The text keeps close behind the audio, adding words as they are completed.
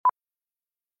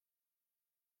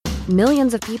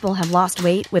Millions of people have lost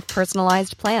weight with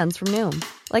personalized plans from Noom.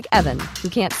 Like Evan, who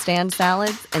can't stand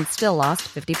salads and still lost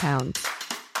 50 pounds.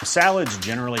 Salads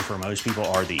generally for most people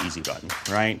are the easy button,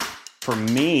 right? For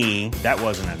me, that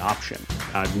wasn't an option.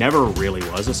 I never really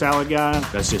was a salad guy.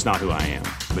 That's just not who I am.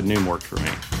 But Noom worked for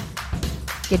me.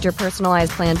 Get your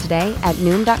personalized plan today at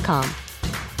Noom.com.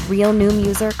 Real Noom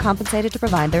user compensated to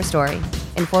provide their story.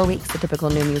 In 4 weeks, the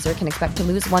typical Noom user can expect to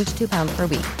lose 1 to 2 pounds per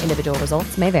week. Individual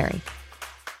results may vary.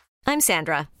 I'm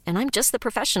Sandra, and I'm just the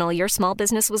professional your small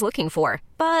business was looking for.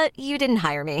 But you didn't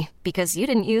hire me because you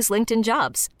didn't use LinkedIn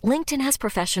Jobs. LinkedIn has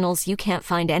professionals you can't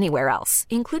find anywhere else,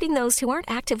 including those who aren't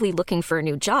actively looking for a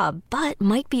new job, but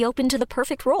might be open to the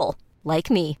perfect role, like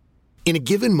me. In a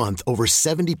given month, over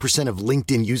 70% of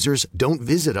LinkedIn users don't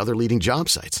visit other leading job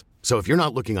sites. So if you're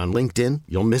not looking on LinkedIn,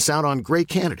 you'll miss out on great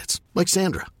candidates like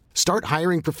Sandra. Start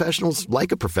hiring professionals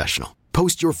like a professional.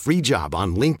 Post your free job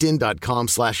on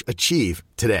linkedin.com/achieve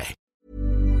today.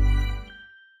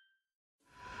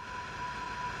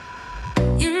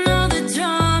 You know the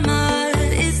drama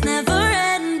is never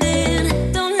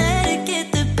ending. Don't let it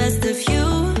get the best of you.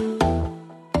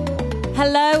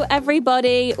 Hello,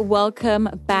 everybody. Welcome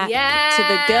back to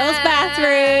the girls'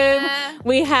 bathroom.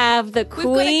 We have the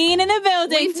queen in the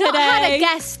building We've today. not had a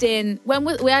guest in. When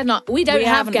we don't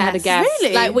have haven't guests. had a guest.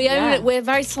 Really? Like Yeah. we're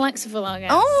very selective with our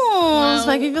guests. Oh, it's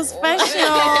making you feel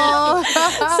special.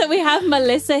 So we have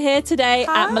Melissa here today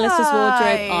at Melissa's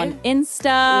Wardrobe on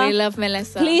Insta. We love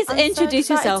Melissa. Please I'm introduce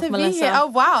so excited yourself, to be Melissa. here. Oh,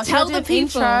 wow. Tell Should I the do an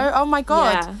people. Intro? Oh, my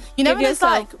God. Yeah. You know Give when it's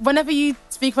yourself- like, whenever you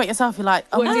speak about yourself, you're like,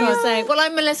 oh, What my do you God. say? Well,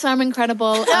 I'm Melissa. I'm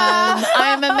incredible. I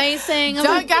am amazing.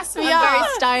 Don't gas me I'm up. very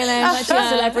stylish. She's a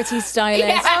celebrity stylist.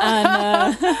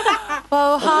 And,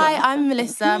 Well, hi, I'm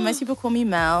Melissa. Most people call me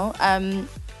Mel.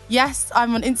 Yes,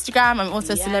 I'm on Instagram. I'm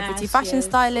also a celebrity fashion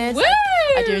stylist.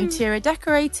 I do interior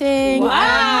decorating.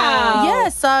 Wow. Yeah,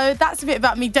 so that's a bit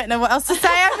about me. Don't know what else to say.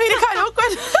 I'm feeling kind of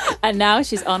awkward. and now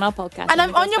she's on our podcast. And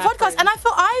I'm on your podcast. And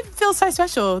I feel so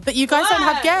special that you guys don't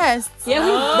have guests. Yeah,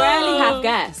 we rarely have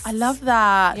guests. I love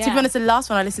that. To Yeah. be honest, the last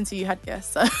one I listened to, you had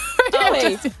guests. So.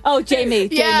 Oh, Jamie.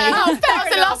 Yeah, Jamie. that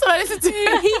was the last one I listened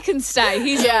to. He can stay.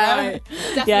 He's all right.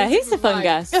 Yeah, he's a fun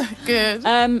guest. Good.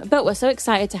 But we're so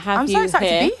excited to have I'm you so excited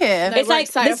here. to be here. No, It's we're like,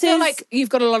 excited. this I feel is- like you've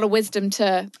got a lot of wisdom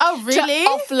to Oh, really?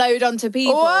 offload onto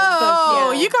people.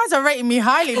 Whoa, Yeah. you guys are rating me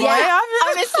highly, boy. Yeah.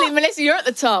 Honestly, Melissa, you're at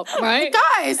the top, right?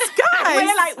 Guys.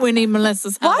 We're like winning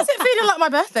Melissa's house. Why is it feeling like my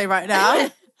birthday right now?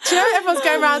 Do you know everyone's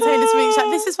going around saying this week, like,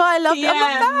 this is why I love you. I'm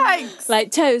like, thanks. Like,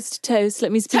 toast,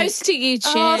 let me speak. Toast to you,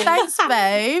 Chin. Oh, thanks,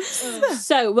 babes.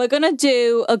 So we're going to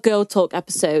do a girl talk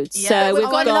episode. So we've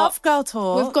I got... love girl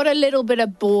talk. We've got a little bit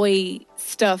of boy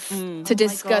stuff to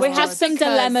discuss. We have just some because-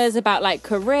 dilemmas about like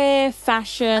career,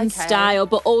 fashion, style,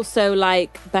 but also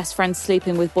like best friends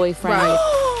sleeping with boyfriends.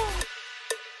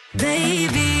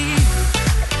 Baby.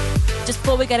 Just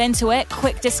before we get into it,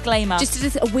 quick disclaimer.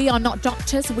 We are not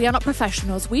doctors. We are not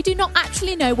professionals. We do not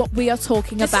actually know what we are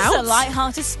talking this about. is a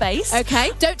light-hearted space.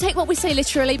 Okay? Don't take what we say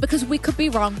literally because we could be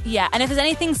wrong. Yeah, and if there's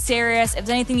anything serious, if there's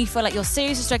anything you feel like you're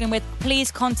seriously struggling with,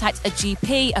 please contact a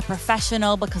GP, a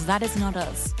professional, because that is not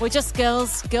us. We're just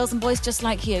girls and boys just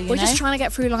like you, We're know? just trying to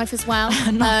get through life as well.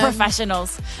 not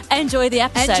professionals. Enjoy the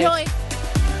episode. Enjoy.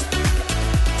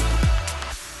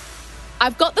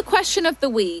 I've got the question of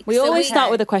the week. We always start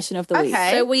with a question of the week.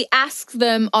 Okay. So we ask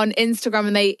them on Instagram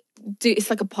and they do, it's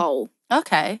like a poll.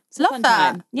 Okay. Love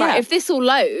that. Yeah. Right, if this all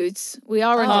loads, we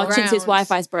are Oh, underground. Chintz's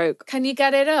Wi-Fi's broke. Can you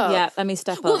get it up? Yeah, let me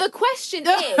step up. Well, the question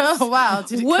Oh, is, wow.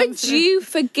 Did it come would through? you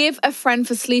forgive a friend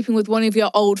for sleeping with one of your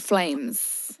old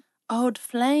flames? Old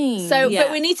flame. So, Yeah.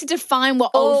 but we need to define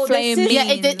what old flame means. Yeah,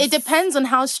 it depends on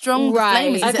how strong the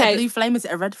flame is. Is it Okay. a blue flame? Is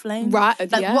it a red flame? Right,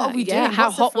 Like, yeah, what are we doing? yeah. How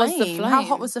What's hot was the flame? How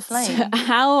hot was the flame?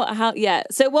 How yeah.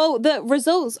 So well the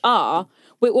results are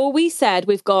we said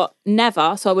we've got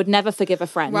never, so I would never forgive a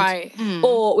friend. Right.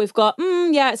 Or we've got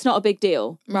yeah, it's not a big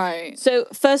deal. Right. So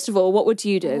first of all, what would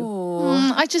you do?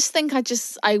 I just think I'd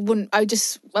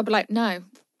be like, no.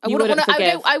 You wouldn't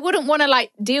forgive. I wouldn't want to like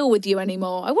deal with you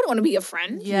anymore. I wouldn't want to be your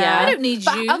friend. Yeah. I don't need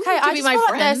But, you okay, to I be just my feel like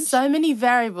friend. there's so many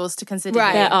variables to consider.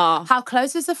 Right. here. There are. How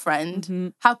close is a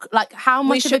friend? How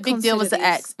much of a should big deal was the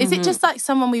consider ex? Is it just like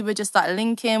someone we were just like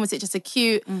linking? Was it just a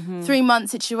cute 3-month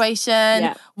situation?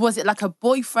 Yeah. Was it like a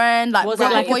boyfriend? Like Was it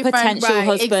like a boyfriend? potential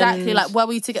husband? Exactly. Like were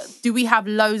we together? Do we have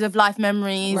loads of life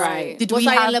memories? Right. Did Was we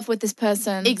I have in love with this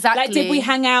person? exactly? Like did we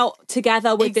hang out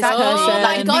together with Exactly. this person? Oh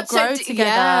my God, Did we grow so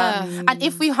together? yeah. And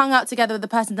if we you hung out together with the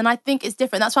person, then I think it's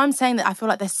different. That's why I'm saying that I feel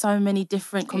like there's so many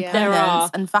different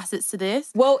components and facets to this.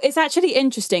 Well, it's actually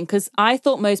interesting because I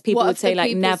thought most people would say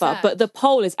like never, but the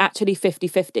poll is actually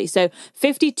 50-50. So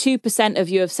 52% of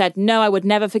you have said, no, I would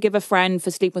never forgive a friend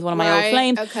for sleeping with one of my old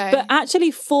flames. Okay. But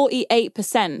actually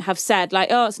 48% have said like,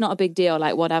 oh, it's not a big deal,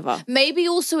 like whatever. Maybe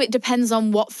also it depends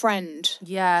on what friend.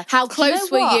 Yeah. How Do you know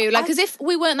close were what? you? Like, because if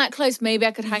we weren't that close, maybe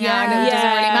I could hang out and it doesn't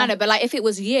really matter. But like, if it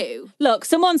was you. Look,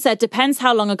 someone said, depends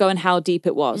how long ago and how deep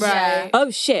it was. Right. Oh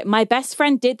shit, my best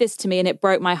friend did this to me and it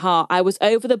broke my heart. I was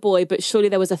over the boy, but surely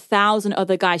there was 1,000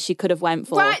 other guys she could have went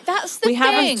for. Right, that's the we thing.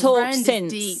 haven't talked Friend is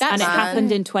since, deep, and it man.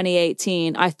 happened in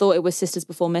 2018. I thought it was Sisters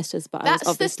Before Misters, but I was That's the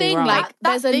obviously thing, wrong. like, That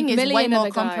there's a thing is way million more other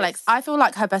guys. complex. I feel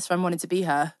like her best friend wanted to be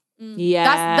her. yeah,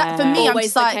 That for me, I'm Always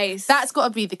just the like, case. that's got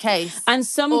to be the case. and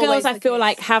some Always girls I the feel case.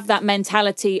 like have that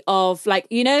mentality of like,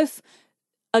 you know, if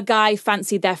a guy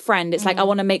fancied their friend, it's like I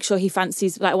want to make sure he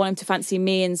fancies, like I want him to fancy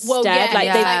me instead. Well, yeah, like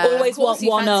yeah. they always of course want he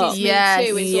one up. fancies me Yes.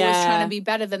 too. It's Yeah. always trying to be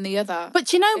better than the other.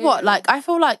 But you know what? Like, I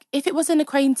feel like if it was an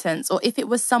acquaintance or if it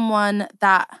was someone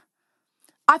that...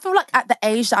 I feel like at the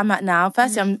age that I'm at now,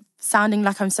 firstly, I'm sounding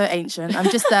like I'm so ancient. I'm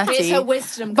just 30. It's her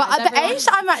wisdom, But guys. at the Everyone age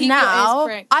that I'm at keep your ears now,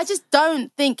 pricked. I just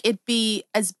don't think it'd be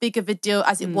as big of a deal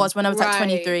as it was when I was like Right.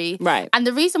 23. Right. And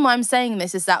the reason why I'm saying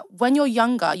this is that when you're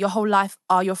younger, your whole life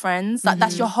are your friends. Like,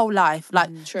 that's your whole life. Like,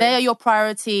 they are your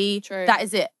priority. True. That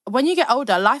is it. When you get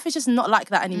older, life is just not like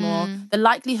that anymore. The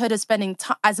likelihood of spending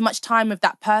as much time with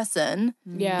that person,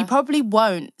 you probably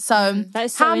won't. So, That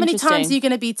is so how many times interesting. are you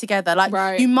going to be together? Like,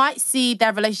 Right. you might see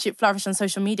their relationship flourish on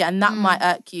social media and that might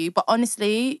irk you. But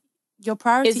honestly, your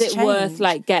priorities Is it change. worth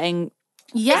like getting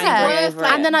Yeah, angry over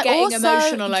and it? then I Getting also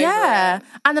emotional over it.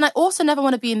 and then I also never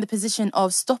want to be in the position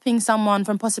of stopping someone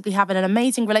from possibly having an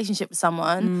amazing relationship with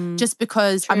someone just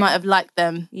because I might have liked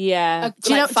them. Yeah.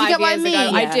 Do you Like do you 5 get what I years mean?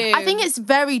 ago. I do. I think it's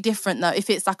very different though. If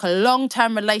it's like a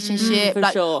long-term relationship, for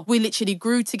like sure. we literally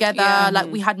grew together,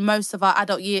 like we had most of our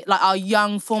adult year, like our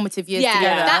young formative years Yeah,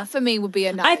 together. that for me would be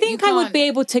a no. I think I would be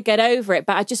able to get over it,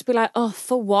 but I'd just be like, oh,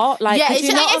 for what? Like, Yeah, could it's-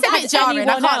 you not it is have a bit had jarring,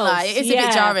 I anyone can't lie. else? It is a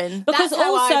bit jarring. Because That's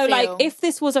how I also, like, feel. if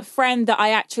this was a friend that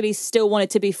I actually still wanted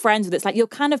to be friends with, it's like you're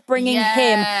kind of bringing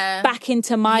him back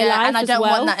into my life and I as don't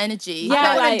well. want that energy. Yeah, I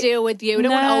don't want like, to deal with you. I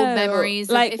don't want old no.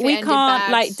 memories. Like, if it we ended can't,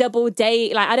 bad. like, double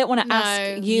date. Like, I don't want to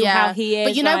ask you how he is.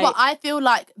 But you know like, what? I feel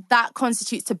like that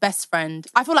constitutes a best friend.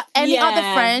 I feel like any other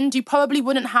friend, you probably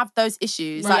wouldn't have those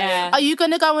issues. Like, are you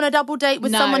going to go on a double date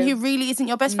with No. someone who really isn't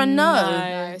your best friend? No.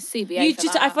 No, CBA you for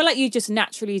just, that. I feel like you just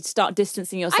naturally start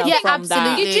distancing yourself Yeah, from that.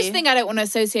 absolutely. You just think I don't want to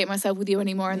associate myself with you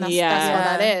anymore, and that's what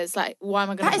that is. Like, why am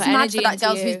I going That to is put mad energy for that into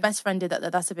girl you? whose best friend did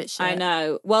that. That's a bit shit. I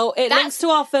know. Well, it That's- links to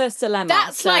our first dilemma.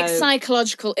 That's like so-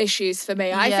 psychological issues for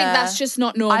me. I think Yeah. that's just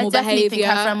not normal I definitely behavior.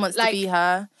 think her friend wants Like, to be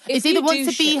her. if It's either you wants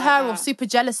do to be shit like her or that- super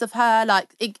jealous of her. Like,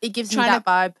 it gives me Trying that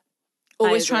vibe.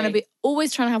 always I trying to agree. be,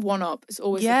 always trying to have one up. It's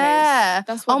always Yeah. the case.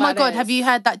 That's what Oh my that God, is. have you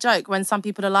heard that joke when some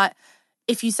people are like,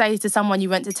 if you say to someone you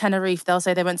went to Tenerife, they'll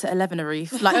say they went to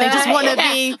 11erife. Like, they just want to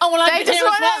be... Oh, well, I've they been just here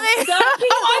as want well. to be... Some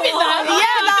people I'm in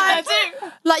that. Yeah,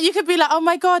 like you could be like, oh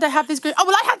my God, I have this group. Oh,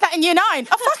 well, I had that in year 9.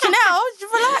 Oh, fucking hell.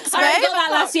 Relax, I babe. got that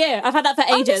last year. I've had that for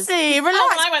ages. Honestly,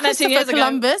 relax. I went there 2 years Christopher ago.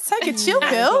 Columbus, take a chill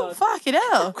pill. Fucking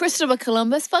hell. Christopher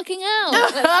Columbus, fucking hell.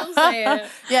 Let's all say it.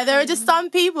 Yeah, there are just some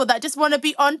people that just want to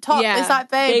be on top. Yeah. It's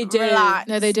like, babe, They do. relax.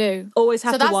 No, they do. Always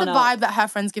have So to that's the one vibe up. that her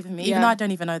friend's giving me, even Yeah. though I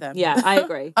don't even know them. Yeah, I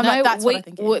agree. I'm No, like, that's we, what I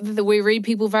think. we read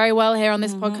people very well here on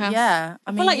this podcast. Yeah.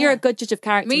 I feel like you're a good judge of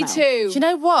character. Me Mel. too. Do you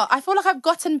know what? I feel like I've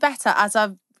gotten better as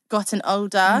I've gotten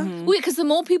older. Because the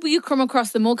more people you come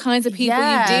across, the more kinds of people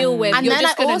you deal with. And you're then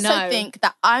just I going also to know. think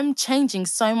that I'm changing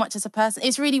so much as a person.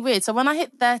 It's really weird. So when I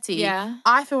hit 30, Yeah.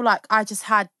 I feel like I just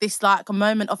had this like a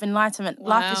moment of enlightenment.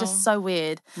 Life is Wow. just so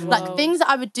weird. Like things that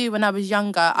I would do when I was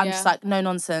younger, I'm just Yeah. like, no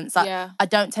nonsense. Like Yeah. I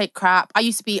don't take crap. I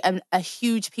used to be a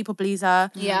huge people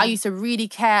pleaser. Yeah. I used to really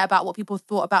care about what people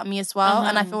thought about me as well.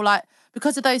 And I feel like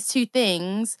because of those two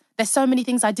things, there's so many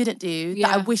things I didn't do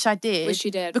that I Yeah. wish I did. Wish you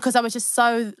did. Because I was just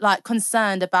so like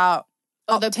concerned about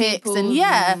Other optics people.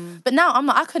 and but now I'm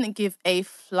like, I couldn't give a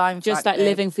flying Just fuck, like babe.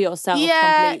 living for yourself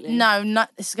Yeah, completely. no,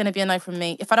 this is gonna be a no from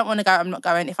me. If I don't want to go, I'm not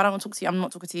going. If I don't want to talk to you, I'm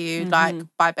not talking to you. Like,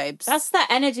 bye, babes. That's the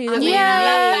energy that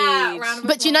Yeah. we need. Round of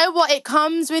But you know what? It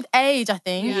comes with age, I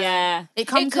think. Yeah. It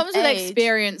comes with age.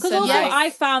 experience. Because and also, like, I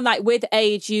found like with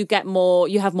age, you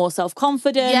have more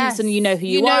self-confidence Yes. and you know who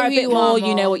you, You know are a who bit you are more,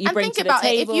 you know more. what you And bring think to the about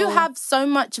table. it. If you have so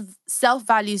much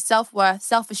self-value, self-worth,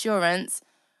 self-assurance,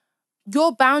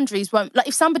 your boundaries won't, like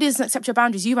if somebody doesn't accept your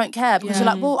boundaries, you won't care because you're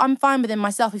like, well, I'm fine within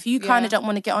myself. If you kind of don't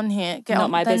want to get on here, Not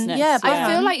on. my business. Yeah,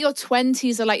 I feel like your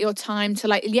 20s are like your time to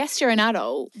like, yes, you're an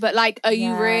adult, but like, are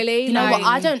you really? You know like,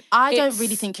 what? I don't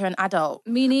really think you're an adult.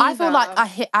 Me neither. I feel like I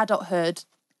hit adulthood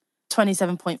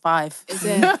 27.5. Is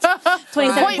it?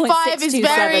 27.5 is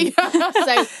very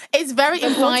So it's very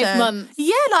important. 5 months.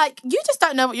 Yeah, like you just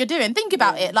don't know what you're doing. Think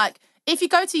about it. Like if you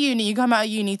go to uni, you come out of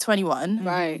uni 21.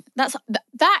 Right.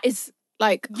 That is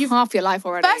like half your life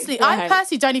already. Firstly, I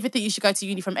personally don't even think you should go to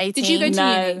uni from 18. Did you go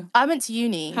to uni? I went to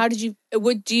uni. How did you?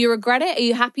 Do you regret it? Are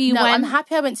you happy you No, went? I'm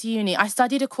happy I went to uni. I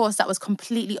studied a course that was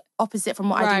completely opposite from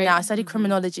what I do now. I studied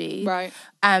criminology. Right.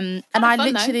 And I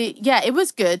literally, it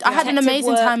was good. I had an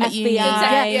amazing time at uni.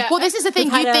 Yeah. Well, this is the thing.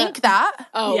 You think that,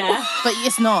 but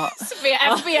it's not.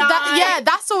 FBI.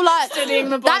 That's all like Studying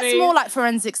the body. That's more like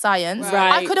forensic science.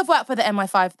 Right. I could have worked for the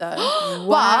MI5 though.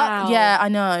 Wow. But I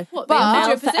know. What, but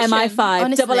Mel for MI5,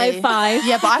 honestly, 005.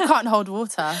 Yeah, but I can't hold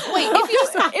water. Wait,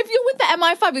 if you're with the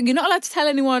MI5, you're not allowed to tell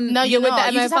anyone. No, you're with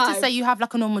not. the MI5. You just have to say you have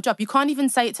like a normal job. You can't even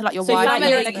say it to like your So wife.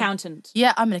 you're an accountant.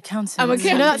 Yeah, I'm an accountant. I'm an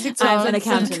You know that accountant. TikTok? I'm an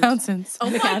accountant. Oh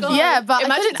my god. Yeah, but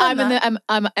imagine I'm in the.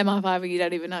 the MI5 and you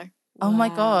don't even know. Oh my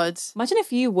god. Imagine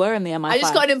if you were in the MI5. I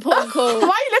just got an important call. Why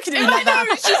are you looking at me like that?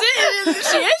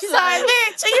 She's like,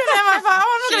 bitch, are you in MI5?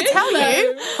 I'm not going to tell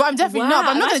you. But I'm definitely not.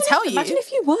 But I'm not going to tell you. Imagine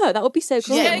if you were. That would be so cool.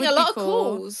 She's Yeah, getting it a would lot be of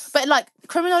cool. calls. But like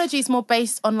criminology is more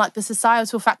based on like the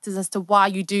societal factors as to why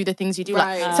you do the things you do.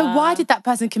 Right. Like, so why did that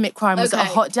person commit crime? Was it a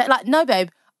Okay. hot jet? Like, no, babe.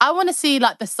 I want to see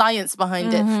like the science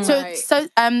behind it. So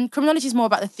criminology is more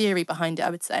about the theory behind it, I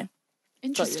would say.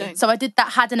 Interesting. So I did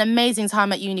that, had an amazing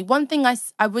time at uni. One thing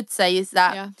I would say is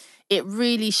that it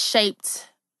really shaped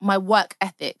my work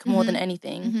ethic more than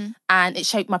anything. And it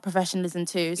shaped my professionalism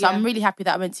too. So I'm really happy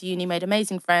that I went to uni, made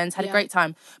amazing friends, had a great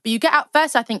time. But you get out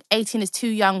first, I think 18 is too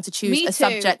young to choose a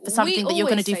subject for something that you're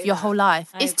going to do for your whole life.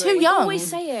 It's too young. We always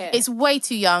say it. It's way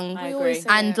too young. I agree.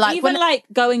 And like even like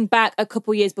going back a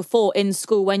couple years before in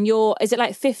school when you're, is it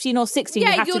like 15 or 16? Yeah,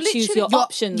 you have to choose your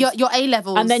options. Your A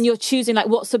levels. And then you're choosing like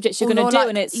what subjects you're going to do. like-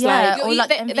 and it's yeah, like, or like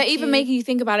they're even MVQ. making you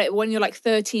think about it when you're like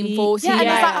 13, 14. Yeah, and it's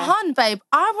like, Yeah. hun, babe,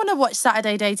 I want to watch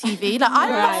Saturday Day TV. Like, I'm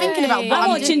not thinking about what I'm I'm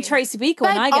watching doing. Tracy Beaker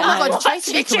when Babe, I get oh my home. god,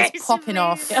 Tracy Beaker was popping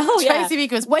off. Oh, yeah. Tracy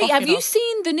Beaker was Wait, popping have you off.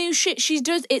 seen the new shit she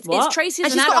does? It's What? Tracy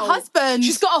And as an she's got a adult. husband.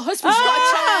 She's got a husband. She's got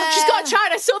a child. She's got a child.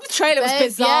 I saw the trailer. It was Babe,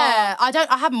 bizarre. Yeah,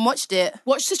 I haven't watched it.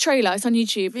 Watch the trailer. It's on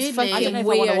YouTube. Really? It's fucking I don't know if I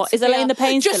weird. wanna watch- is Elaine the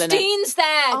Pain still in it? Justine's there.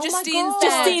 Oh my Justine's God. there.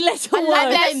 Justine Littlewood. I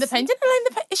love Elaine the Pain. Didn't Elaine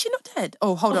the Pain? Is she not dead?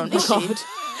 Oh, hold on. Is she?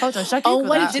 Hold on. Should I Google Oh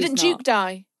wait, that? didn't She's Duke not.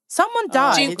 die? Someone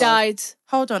died. Duke died.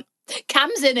 Hold on.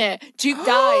 Cam's in it. Duke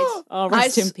died. Oh,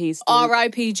 rest in peace, Duke.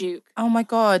 R.I.P. Duke. Oh my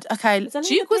god. Okay.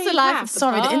 Duke was the life of the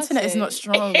Sorry, the party. internet is not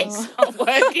strong. It's not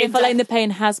working. If Elaine the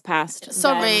Pain has passed.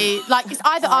 Sorry, like it's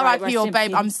either All right, R.I.P. or rest in babe.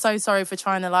 peace. I'm so sorry for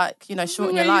trying to like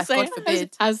shorten your life. God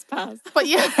forbid. Has passed. But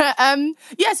yeah,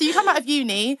 So you come out of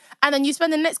uni and then you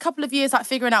spend the next couple of years like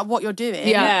figuring out what you're doing.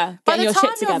 Yeah. By Getting the your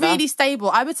time shit you're together. really stable,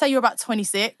 I would say you're about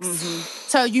 26.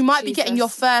 So you might be getting your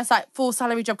first like full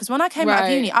salary job. Because when I came out of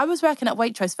Right. uni, I was working at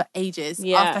Waitrose for ages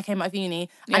Yeah. after I came out of uni,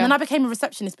 and then I became a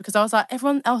receptionist because I was like,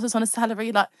 everyone else is on a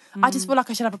salary. Like I just feel like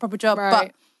I should have a proper job.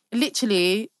 Right. But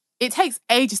literally, it takes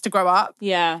ages to grow up.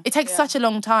 Yeah. It takes such a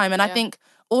long time, and I think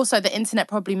also the internet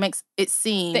probably makes it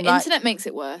seem The like internet makes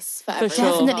it worse for For everyone.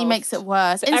 sure. definitely makes it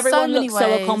worse. In Everyone so many looks so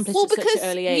ways. accomplished Well, at such because an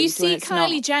early age. you when see it's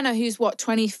Kylie not. Jenner, who's what,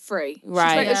 23?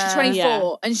 Right. She's 24 Yeah.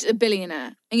 and she's a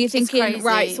billionaire. And you're crazy. thinking,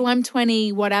 right, so I'm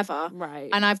 20, whatever. Right.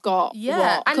 And I've got, Yeah, what,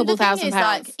 a and couple the thing thousand is,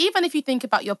 pounds. like, even if you think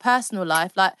about your personal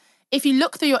life, like if you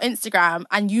look through your Instagram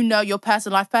and you know your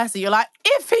personal life person, you're like,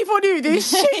 if people knew this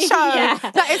shit show Yeah.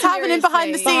 that is happening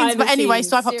behind the scenes. Behind the But anyway, scenes.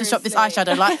 swipe up to shop this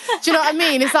eyeshadow. Like, do you know what I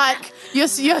mean? It's like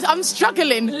I'm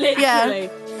struggling. Yeah. Literally.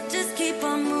 Just keep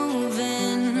on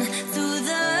moving through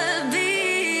the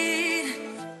beat.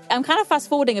 I'm kind of fast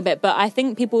forwarding a bit, but I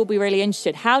think people will be really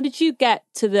interested. How did you get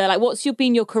to the what's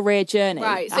been your career journey?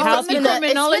 Right, so How's from the been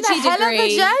criminology it's been a hell of a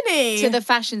degree journey. to the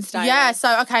fashion stylist. Yeah,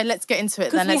 so okay, let's get into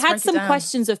it then. Because we Let's had break it some down.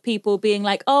 questions of people being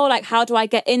like, "Oh, like how do I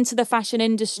get into the fashion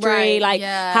industry? Right, like,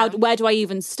 yeah. where do I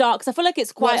even start?" Because I feel like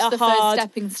it's quite What's a the first hard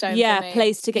stepping stone for me?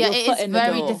 place to get your it foot is in the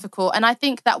very door. difficult. And I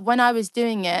think that when I was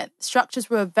doing it, structures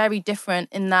were very different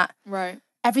in that Right.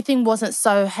 everything wasn't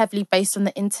so heavily based on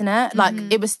the internet. Like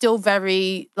it was still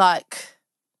very like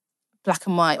black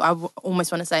and white,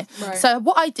 almost want to say. Right. So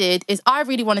what I did is I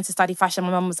really wanted to study fashion.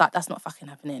 My mum was like, that's not fucking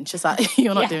happening. She's like,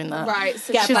 you're not doing that. Right.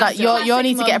 So She was like, you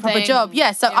need to get a proper job.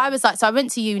 Yeah. So Yeah. I was like, so I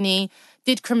went to uni,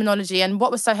 did criminology. And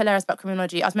what was so hilarious about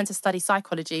criminology, I was meant to study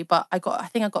psychology, but I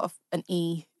think I got an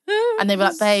E. And they were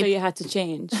like, babe. So you had to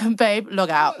change. Babe, log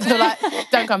out. They were like,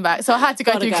 don't come back. So I had to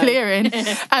go through clearing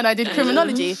and I did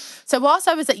criminology. So whilst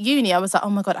I was at uni, I was like, oh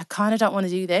my God, I kind of don't want to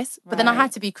do this. But then I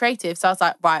had to be creative. So I was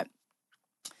like, right.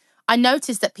 I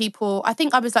noticed that people, I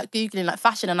think I was like Googling like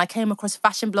fashion and I came across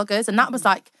fashion bloggers and that was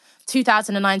like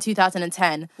 2009,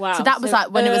 2010. Wow. So that was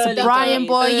like when it was a Brian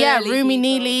Boy, Rumi people.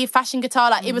 Neely, Fashion Guitar.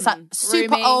 Like it was like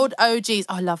super Rumi. old OGs.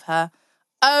 Oh, I love her.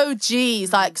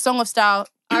 OGs, like Song of Style.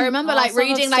 I remember like Song of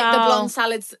reading like the Style. Blonde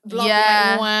Salads blog. Yeah.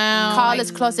 Like, wow.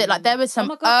 Carla's Closet. Like there was some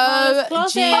my God, Carla's OGs.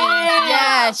 Closet.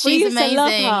 Yeah, We she's used to love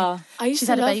amazing. her. I used She's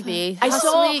to had a love baby. her. I How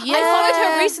saw. sweet, I followed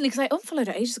yeah. her recently because I unfollowed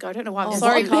her ages ago. I don't know why. I'm Oh,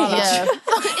 sorry, what a Carla. bitch.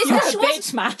 It's because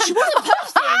Bitch, man. she wasn't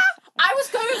posting. I was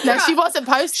going through No, it. she wasn't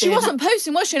posting. She wasn't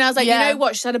posting, was she? And I was like, Yeah. you know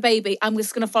what? She's had a baby. I'm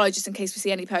just going to follow just in case we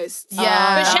see any posts.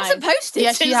 Yeah. But she hasn't posted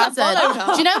Yeah, since she I hasn't. followed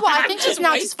her. Do you know what? I think she's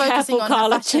now just focusing Careful, on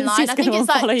Carla. her fashion She's line. I think gonna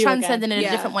it's follow like you again. transcending in a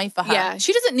different way for her. Yeah,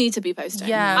 she doesn't need to be posting.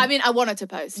 Yeah. I mean, I want her to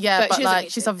post. Yeah, but she doesn't like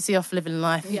need she's to. obviously off living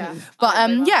life. Yeah. But I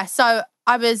agree with yeah, so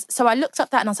I looked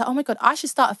up that and I was like, oh my God, I should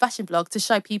start a fashion blog to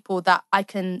show people that I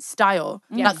can style.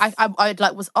 Yes. Like I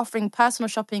like was offering personal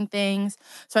shopping things.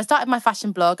 So I started my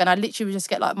fashion blog and I literally would just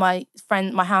get like my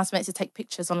housemates to take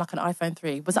pictures on like an iPhone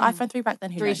 3. Was it iPhone 3 back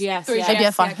then? Who knows? 3GS. 3GS, Yeah. Maybe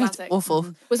a 5. yeah, classic.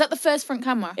 Awful. Was that the first front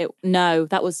camera? No,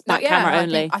 that was back yeah, camera I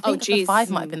only. I think Oh, the geez. 5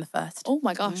 might have been the first. Oh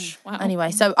my gosh. Wow.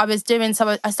 Anyway, so I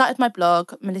started my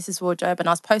blog, Melissa's Wardrobe, and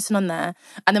I was posting on there.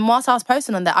 And then whilst I was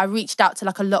posting on there, I reached out to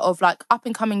like a lot of like up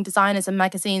and coming designers and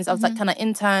magazines. I was like, can I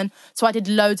intern? So I did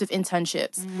loads of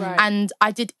internships. Right. And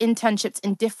I did internships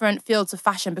in different fields of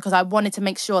fashion because I wanted to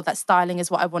make sure that styling is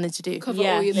what I wanted to do. Cover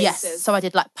all your Yes. bases. So I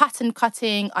did like pattern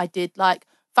cutting, I did like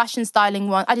fashion styling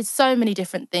one. I did so many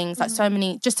different things, like so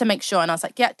many, just to make sure. And I was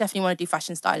like, yeah, definitely want to do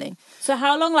fashion styling. So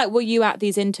how long like were you at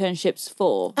these internships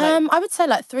for? I would say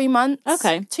like 3 months.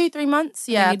 Okay. 2-3 months.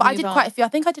 Yeah. you'd But I move did on. quite a few. I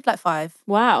think I did like 5.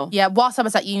 Wow. Yeah, whilst I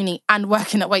was at uni and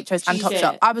working at Waitrose and Shit.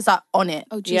 Topshop, I was like on it.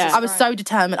 Oh, Jesus. Yeah. I was so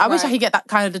determined. I wish I Right. could get that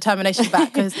kind of determination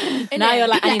back because, Now you're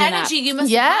like, I the need a nap. energy you must have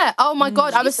yeah, had. oh my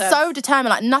God, I was Jesus. so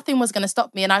determined. Like nothing was going to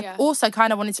stop me. And I Yeah. also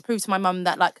kind of wanted to prove to my mum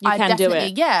that like I can do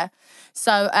definitely, it. yeah.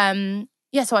 So,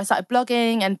 so I started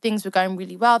blogging and things were going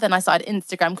really well. Then I started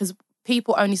Instagram because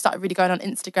people only started really going on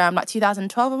Instagram like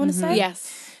 2012, I want to say.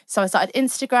 Yes. So I started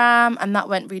Instagram and that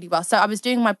went really well. So I was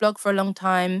doing my blog for a long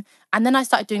time and then I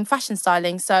started doing fashion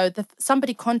styling. So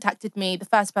somebody contacted me. The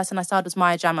first person I styled was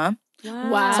Maya Jama.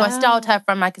 Wow. So I styled her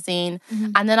for a magazine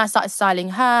and then I started styling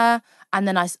her and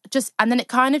then it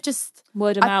kind of just...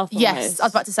 Word of mouth. Yes, almost. I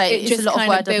was about to say, It it's just a lot of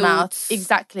kind of word of mouth. builds.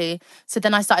 Exactly. So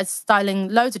then I started styling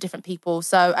loads of different people.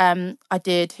 So I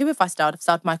did, who have I styled? I've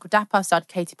styled Michael Dapper, I've styled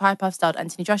Katie Piper, I've styled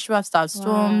Anthony Joshua, I've styled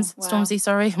Stormzy,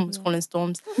 sorry, I was calling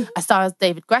Storms. I styled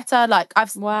David Guetta, like I've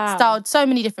styled so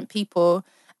many different people.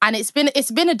 And it's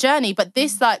been a journey, but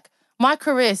this like, my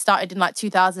career started in like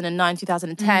 2009,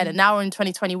 2010, and now we're in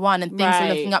 2021 and things are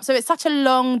looking up. So it's such a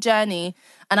long journey.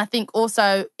 And I think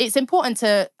also it's important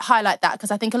to highlight that because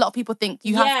I think a lot of people think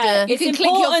you have to... You can click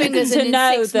your fingers to and in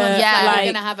know 6 months that you're like,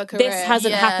 going to have a career. this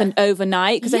hasn't happened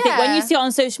overnight. Because I think when you see it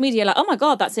on social media, you're like, oh my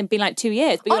God, that's been like 2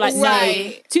 years. But you're like,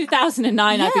 no,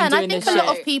 2009 I've been doing this shit. And I think a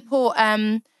lot of people...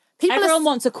 Everyone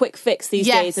wants a quick fix these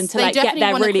days and to like get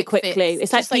there really quickly.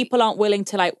 It's like people aren't willing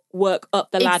to like work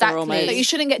up the ladder almost. Like you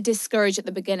shouldn't get discouraged at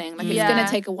the beginning. Like it's going to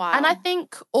take a while. And I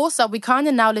think also we kind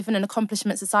of now live in an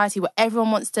accomplishment society where everyone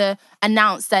wants to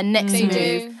announce their next move.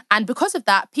 do. And because of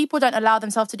that, people don't allow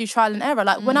themselves to do trial and error.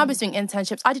 Like when I was doing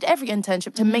internships, I did every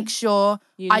internship to make sure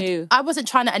I wasn't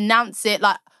trying to announce it.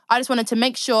 Like I just wanted to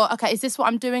make sure, okay, is this what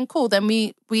I'm doing? Cool. Then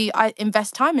I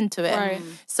invest time into it. Right.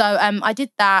 So I did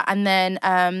that. And then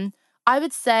I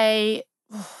would say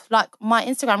like my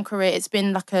Instagram career, it's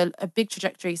been like a big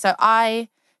trajectory. So I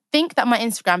think that my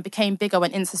Instagram became bigger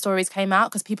when Insta stories came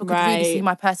out because people could really see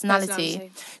my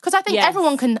personality. Because I think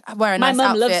everyone can wear a nice outfit. My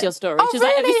mum outfit. loves your story. Oh, She's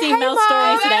really? like, have you seen Hey, Mel's Mum.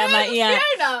 story today? I'm like, yeah.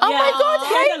 Oh my God,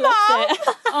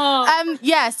 hey,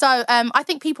 Mum. So I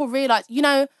think people realise,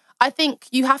 I think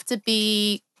you have to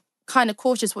be kind of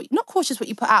cautious, not cautious what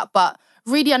you put out, but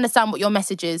really understand what your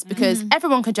message is because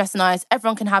everyone can dress nice,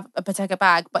 everyone can have a Bottega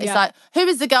bag, but it's like, who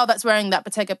is the girl that's wearing that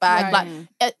Bottega bag? Right.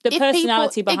 Like the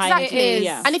personality behind exactly. it.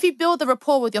 Yeah. And if you build the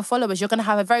rapport with your followers, you're going to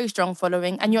have a very strong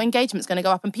following and your engagement's going to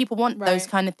go up and people want those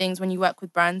kind of things when you work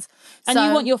with brands. And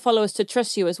you want your followers to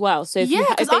trust you as well. So if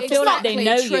they feel like they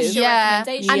know you.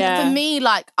 And for me,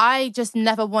 like, I just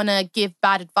never want to give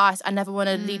bad advice. I never want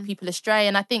to lead people astray.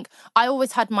 And I think I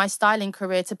always had my styling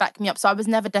career to back me up. So I was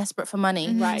never desperate for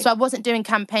money. Right. So I wasn't doing doing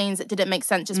campaigns that didn't make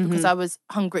sense just because I was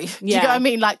hungry. Do you know what I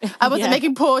mean? Like, I wasn't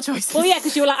making poor choices. Well, yeah,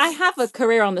 because you were like, I have a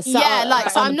career on the side. Yeah, like,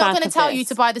 so I'm not going to tell this. you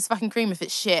to buy this fucking cream if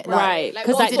it's shit. Right.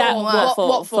 Because like that,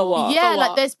 what for? Yeah,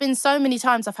 like there's been so many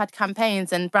times I've had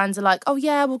campaigns and brands are like, oh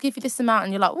yeah, we'll give you this amount.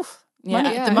 And you're like, oof.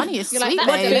 The money is sweet,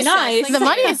 babe. Nice. The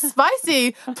money is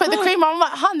spicy. Put the cream on. I'm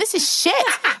like, hun, this is shit.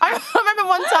 I remember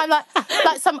one time,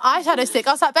 like some eyeshadow stick.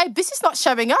 I was like, babe, this is not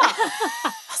showing up.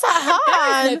 I was like,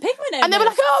 hun. There is no pigment. And they were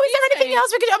like, oh, is there anything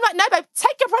else we could do? I'm like, no, babe,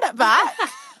 take your product back.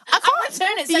 I can't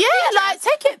return it. Yeah, like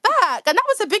take it back. And that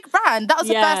was a big brand. That was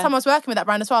the first time I was working with that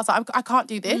brand as well. I was like, I can't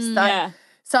do this.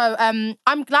 So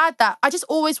I'm glad that I just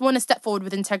always want to step forward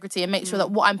with integrity and make sure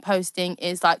that what I'm posting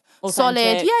is like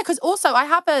solid. Yeah, because also I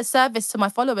have a service to my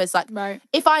followers. Like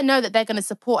if I know that they're going to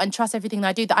support and trust everything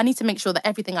I do, that I need to make sure that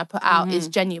everything I put out is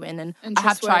genuine and I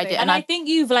have tried it. And I think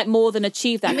you've like more than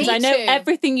achieved that because I know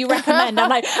everything you recommend. I'm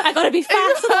like, I got to be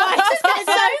fast. It's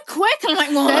so quick. I'm like,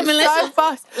 well, Melissa. So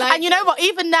fast. Like, and you know what?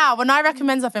 Even now, when I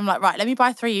recommend something, I'm like, right, let me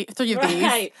buy three of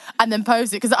these and then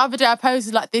post it. Because the other day I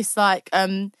posted like this, like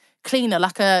cleaner,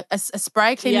 like a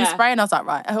spray, cleaning spray, and I was like,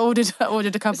 right, I ordered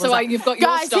a couple. So like, you've got your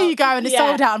guys, stock. here you go, and it's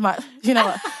sold out. I'm like, you know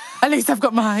what? At least I've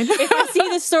got mine. If I see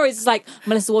the stories, it's like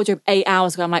Melissa wardrobe 8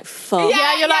 hours ago. I'm like, fuck.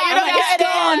 Yeah, you're like, you're not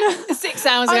getting it. 6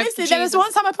 hours. Honestly, there was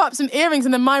one time I put up some earrings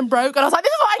and then mine broke, and I was like,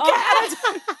 this is what I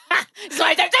get. So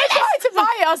I don't do this. I tried to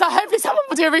buy it. I was like, hopefully someone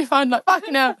will do a refund. Like,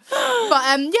 fucking hell.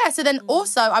 But so then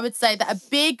also I would say that a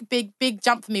big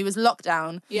jump for me was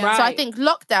lockdown. Yeah. So I think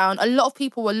lockdown, a lot of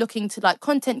people were looking to like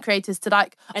content creators to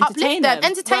like entertain them.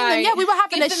 Yeah, we were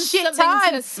having a shit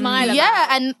time. To smile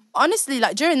about. And honestly,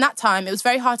 like during that time, it was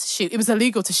very hard to shoot. It was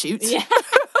illegal to shoot. Yeah.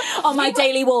 On my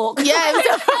daily walk. Yeah.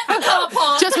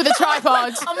 Just with a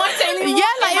tripod. On my daily walk.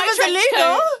 Yeah, like it was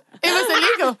illegal. It was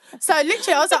illegal. So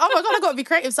literally, I was like, oh my God, I've got to be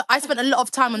creative. So I spent a lot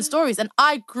of time on stories and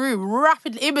I grew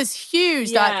rapidly. It was huge.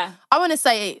 Yeah. Like, I want to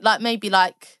say like maybe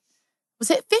like,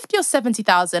 was it 50 or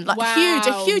 70,000? Like a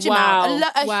huge amount.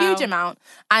 A huge amount.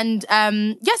 And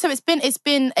so it's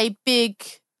been a big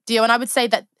deal. And I would say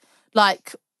that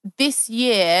like this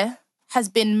year has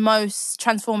been most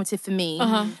transformative for me.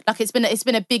 Like it's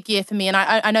been a big year for me, and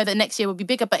I know that next year will be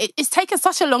bigger. But it's taken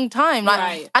such a long time,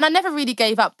 like, and I never really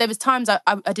gave up. There was times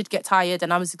I did get tired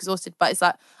and I was exhausted, but it's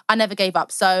like I never gave up.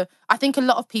 So I think a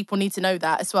lot of people need to know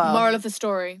that as well. Moral of the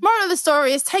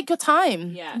story is take your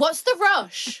time. Yeah. What's the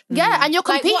rush? Yeah, and you're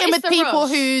Like, competing with people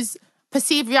rush? whose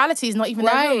perceived reality is not even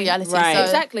their real reality. Right. So,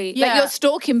 Exactly. Like you're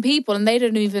stalking people and they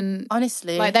don't even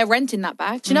honestly, like they're renting that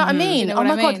bag. do you know what I mean? You know Oh what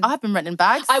my I God, mean? I've been renting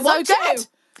bags. I want so to. good.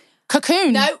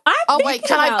 Cocoon. No, Oh wait,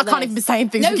 can I about can't this. even be saying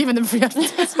things. I'm giving them free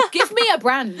advertising. Give me a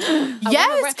brand.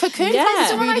 Yes, Cocoon. Yeah. Is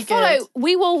Someone really I follow, good.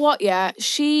 We Will What, yeah.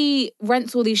 She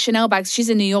rents all these Chanel bags. She's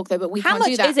in New York though, but we How can't much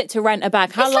do that. is it to rent a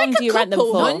bag? How It's long like do you rent them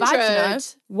couple for? hundred.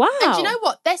 Bags, you know? Wow. And do you know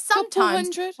what? There's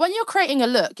sometimes hundred. when you're creating a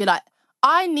look, you're like,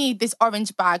 I need this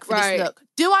orange bag for Right. this look.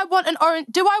 Do I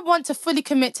want to fully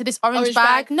commit to this orange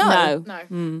bag? bag? No.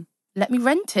 No. Let me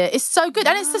rent it. It's so good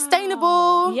and it's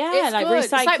sustainable. Yeah, It's like good.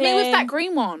 recycling. It's like me with that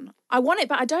green one. I want it,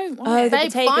 but I don't want it. The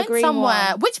Babe, Bottega find green somewhere.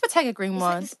 one. Which Bottega green It's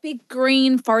one? like this big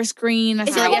green, forest green. Is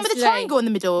it the one with the triangle in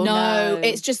the middle? No,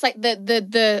 it's just like the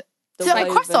Is it like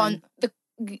woven. croissant?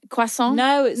 croissant.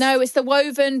 No, it's the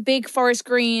woven big forest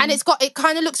green. And it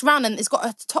kind of looks round and it's got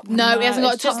a top. No, it hasn't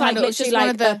got a it's top just like handle. It's just literally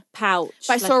one like of the a pouch.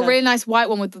 But I saw like a really nice white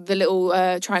one with the little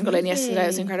triangle in yesterday. It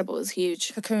was Really? incredible. It was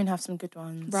huge. Cocoon have some good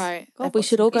ones. Right. God, we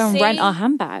should all go and see? rent our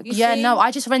handbags. Yeah, no,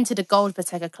 I just rented a gold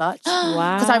Bottega clutch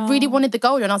Wow. because I really wanted the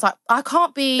gold and I was like, I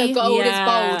can't be. The gold Yeah.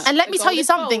 is bold. And let The me gold tell you is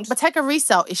something, bold. Bottega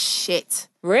resale is shit.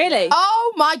 Really?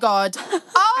 Oh my God.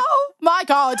 Oh my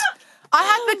God. I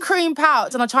had the cream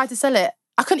pouch and I tried to sell it.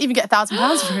 I couldn't even get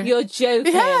 £1,000 for it. You're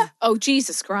joking. Yeah. Oh,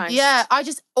 Jesus Christ. Yeah,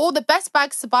 all the best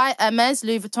bags to buy, Hermes,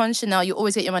 Louis Vuitton, Chanel, you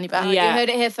always get your money back. Yeah. You heard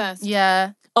it here first.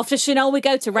 Yeah. Off to Chanel we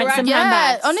go to rent some Yeah,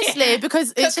 handbags. honestly,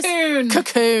 because it's Cocoon. just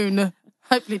Cocoon.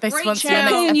 Hopefully they sponsor your next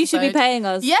Cocoon, episode. you should be paying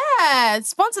us. Yeah,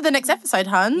 sponsor the next episode,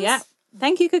 Huns. Yeah.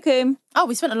 Thank you, Cocoon. Oh,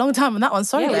 we spent a long time on that one.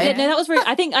 Sorry, Yeah, we babe. did. No, that was really.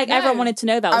 I think everyone wanted to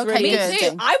know that. Was Okay, really good.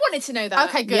 interesting. I wanted to know that.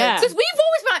 Okay, good. Yeah. Because we've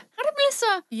always been like, how did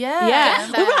Melissa? Yeah. Yeah,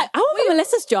 we were like, I want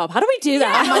Melissa's job. How do we do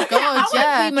that? Oh my God,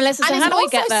 yeah. be Melissa, so and how it's do we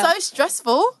get also there? so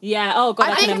stressful. Yeah. Oh God,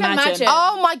 I think can I can imagine.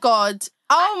 Oh my God.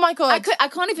 Oh my God. I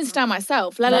can't even stand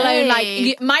myself, let alone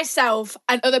like myself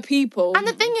and other people. And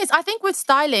the thing is, I think with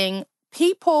styling,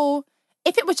 people,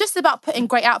 if it was just about putting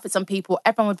great outfits on people,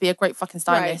 everyone would be a great fucking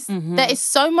stylist. Right. There is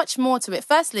so much more to it.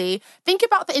 Firstly, think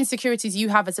about the insecurities you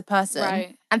have as a person.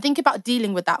 Right. and think about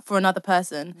dealing with that for another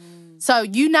person. So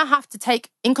you now have to take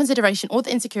in consideration all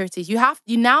the insecurities. You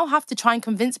now have to try and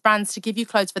convince brands to give you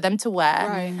clothes for them to wear.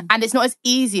 Right. And it's not as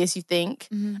easy as you think.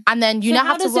 And then you now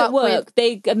have to work how does it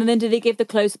work? And then do they give the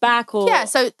clothes back? Or Yeah,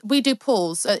 so we do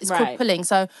pulls. It's called pulling.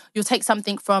 So you'll take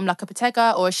something from like a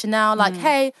Bottega or a Chanel, like,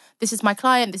 hey, this is my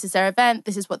client, this is their event,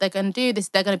 this is what they're going to do,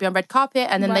 they're going to be on red carpet,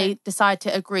 and then they decide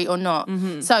to agree or not.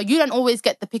 So you don't always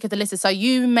get the pick of the list. So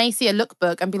you may see a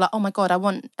lookbook and be like, oh my God, I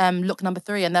want look number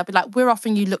 3. And they'll be like, we're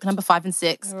offering you look number 5 and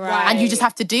 6. And you just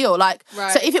have to deal. Like,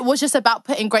 so if it was just about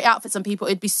putting great outfits on people,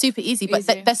 it'd be super easy. But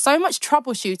there's so much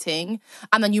troubleshooting,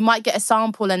 and then you might get a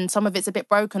sample and some of it's a bit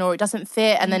broken or it doesn't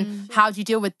fit, and then how do you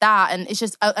deal with that? And it's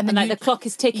just and then the clock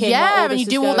is ticking. Yeah, and you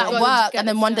do all that work, and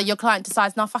then one day your client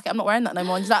decides, no, fuck it, I'm not wearing that no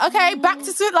more. And he's like, okay, back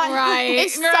to suit. Like,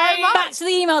 it's so much. Back to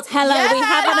the emails. Hello, we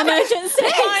have an emergency.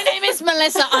 My name is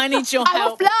Melissa. I need your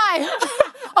help. I'll fly.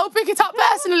 I'll pick it up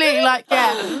personally. Like,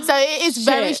 yeah. So it is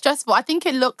very stressful. I think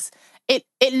it looks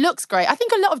great. I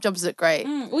think a lot of jobs look great.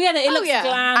 Well, yeah, it looks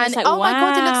glam. And it's like, my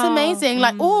God, it looks amazing.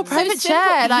 Like, private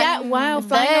chair. Like,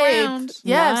 flying around.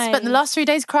 Yeah, I've spent the last 3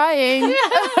 days crying.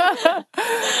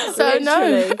 So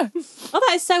no. Oh,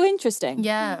 that is so interesting.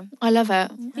 Yeah. I love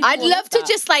it. I'd love to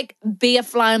just like be a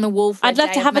fly on the wall for I'd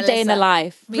love to have a day in the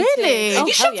life. Really?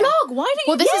 You should vlog. Why don't you?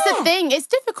 Well, this is the thing. It's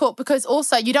difficult because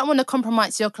also you don't want to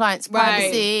compromise your client's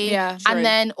privacy. Yeah, and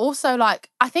then also, like,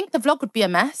 I think the vlog would be a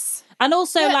mess. And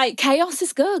also, like, chaos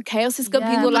is good. Chaos is good.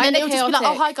 Yeah. People like and then the it'll chaotic. just be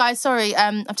like, oh, hi guys, sorry,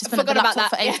 I've just been at the laptop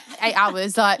for 8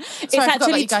 hours. Like, it's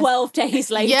actually 12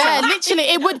 days later. Yeah, literally,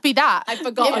 it would be that. I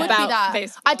forgot about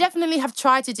this. I definitely have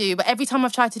tried to do, but every time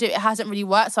I've tried to do it, it hasn't really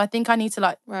worked. So I think I need to,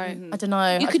 like, I don't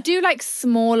know. You could do like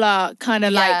smaller, kind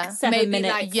of like 7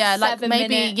 minutes. Like like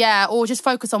maybe or just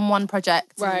focus on one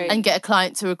project and get a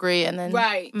client to agree, and then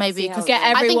maybe because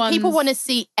I think people want to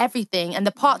see everything, and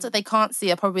the parts that they can't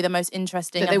see are probably the most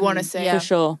interesting that they want to see. For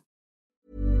sure.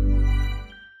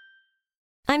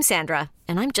 I'm Sandra,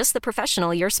 and I'm just the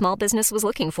professional your small business was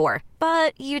looking for.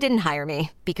 But you didn't hire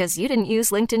me because you didn't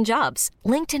use LinkedIn Jobs.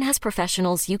 LinkedIn has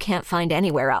professionals you can't find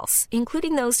anywhere else,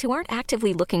 including those who aren't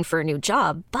actively looking for a new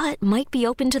job, but might be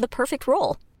open to the perfect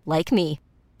role, like me.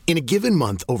 In a given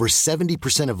month, over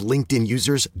 70% of LinkedIn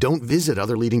users don't visit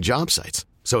other leading job sites.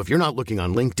 So if you're not looking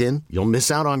on LinkedIn, you'll miss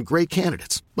out on great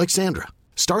candidates like Sandra.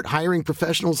 Start hiring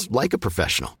professionals like a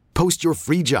professional. Post your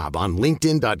free job on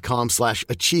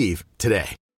linkedin.com/achieve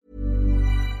today.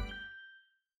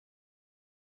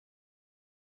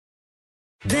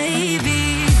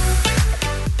 Baby.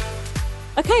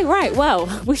 Okay, right. Well,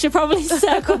 we should probably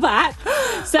circle back.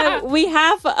 So we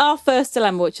have our first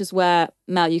dilemma, which is where,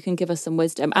 Mel, you can give us some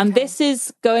wisdom. And this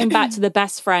is going back to the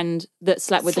best friend that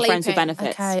slept with the friends with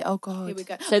benefits. Okay, oh God. Here we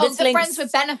go. So this links, friends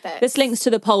with benefits. This links to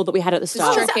the poll that we had at the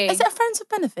start. Is it a friends with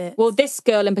benefits? Well, this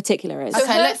girl in particular is. So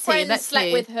Okay, her let's see, friends let's slept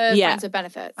see. with her friends with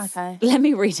benefits. Okay. Let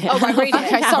me read it. Oh, right, read it.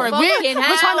 Okay, sorry. We're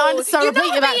trying to understand.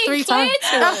 Repeat about 3 times.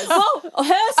 Well,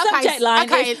 her subject line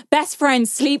is best friend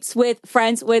sleeps with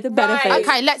friends with benefits.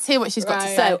 Okay, let's hear what she's got to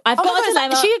say. So I've got a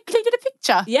dilemma. She included a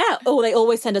picture. Yeah. Oh, they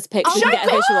always send us pics. You can get a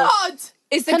visual.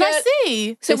 Can I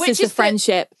see? So this is the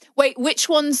friendship. Wait, which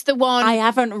one's the one? I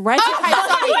haven't read it. Oh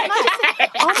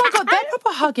my God, they're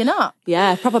proper hugging up.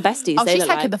 Yeah, proper besties. Oh, they she's look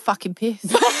taking like. the fucking piss.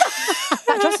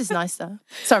 That dress is nice though.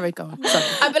 Sorry, go on. Sorry.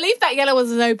 I believe that yellow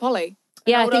was a no poly.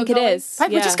 Yeah, I think it is.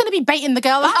 Babe, we're just going to be baiting the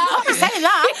girl. I'm not saying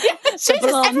that.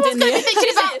 Everyone's going to be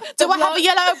thinking about, do I have a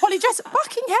yellow poly dress?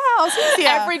 Fucking hell, Cynthia.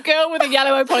 Every girl with a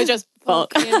yellow poly dress.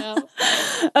 Fuck. You know.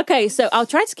 Okay, so I'll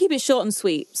try to keep it short and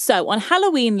sweet. So on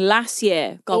Halloween last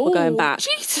year, God, we're going back.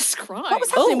 Jesus Christ. What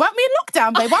was happening? Weren't we in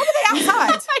lockdown, babe? Why were they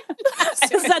outside?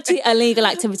 This is actually a legal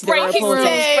activity that we're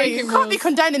reporting. You can't be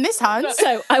condoning this, hun.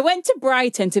 So I went to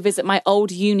Brighton to visit my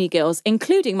old uni girls,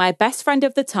 including my best friend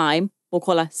of the time. We'll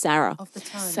call her Sarah. Of the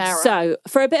time. Sarah. So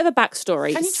for a bit of a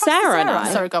backstory, Can you trust Sarah and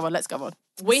I... Sorry, go on. Let's go on.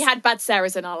 We had bad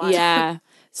Sarahs in our life. Yeah.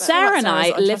 Sarah and I Sarah's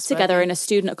lived untrustworthy. together in a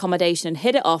student accommodation and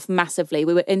hit it off massively.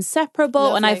 We were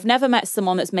inseparable, and I've never met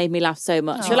someone that's made me laugh so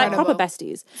much. We're like proper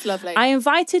besties. It's lovely. I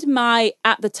invited my,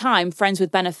 at the time, friends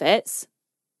with benefits,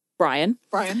 Brian.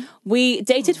 We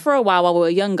dated for a while we were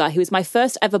younger. He was my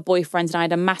first ever boyfriend, and I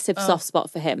had a massive soft spot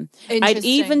for him. I'd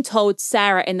even told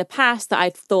Sarah in the past that I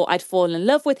thought I'd fallen in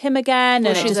love with him again,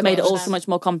 and it just made it all so much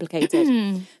more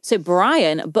complicated. So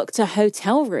Brian booked a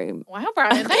hotel room. Wow,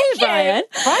 Brian. Okay, Brian.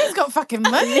 Brian's got fucking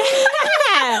money.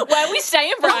 Yeah. Where are we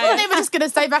staying, I Brian? thought they were just going to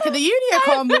stay back in the uni.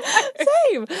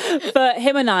 Same. But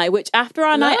him and I, which after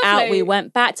our night out, we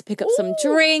went back to pick up some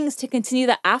drinks to continue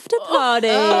the after party.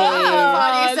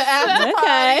 Party is the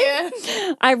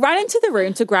Okay. I ran into the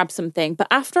room to grab something, but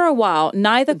after a while,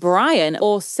 neither Brian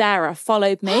or Sarah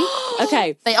followed me.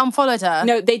 Okay. They unfollowed her?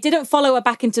 No, they didn't follow her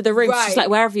back into the room. Right. She's like,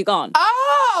 where have you gone?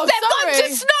 Oh, They've sorry.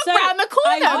 gone to snog round the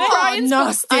corner. Brian's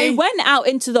nasty. I went out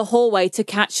into the hallway to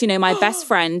catch, my best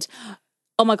friend.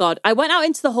 Oh my God. I went out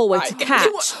into the hallway to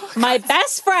catch my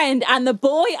best friend and the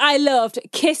boy I loved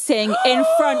kissing in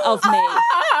front of me.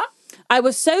 I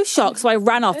was so shocked, so I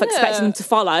ran off expecting them to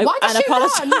follow and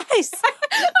apologise.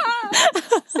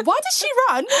 Why did she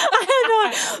run? I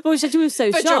don't know. Well, she was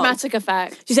so For shocked. dramatic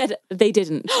effect. She said they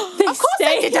didn't. They Of course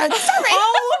they didn't. Sorry.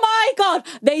 Oh my God.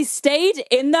 They stayed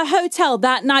in the hotel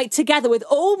that night together with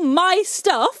all my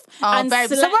stuff and babe,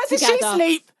 slept so why did together. she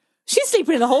sleep? She's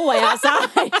sleeping in the hallway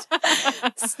outside.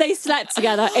 They slept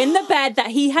together in the bed that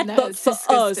he had booked for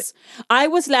us. I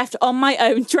was left on my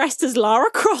own, dressed as Lara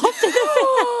Croft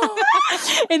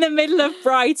in the middle of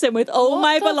Brighton with all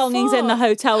my belongings in the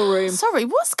hotel room. Sorry,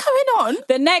 what's going on?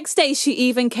 The next day, she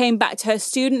even came back to her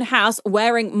student house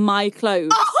wearing my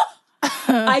clothes.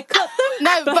 I cut them.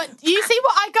 No, but you see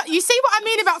what I got? You see what I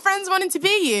mean about friends wanting to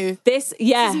be you? This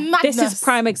is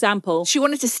prime example. She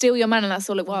wanted to steal your man and that's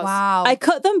all it was. Wow. I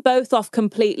cut them both off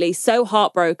completely, so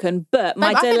heartbroken. But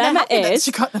my dilemma is,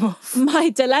 she cut them off. my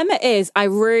dilemma is, I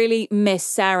really miss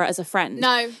Sarah as a friend.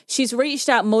 No. She's reached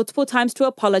out multiple times to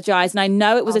apologise, and I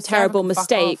know it was a Sarah terrible can fuck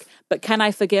mistake. off. But can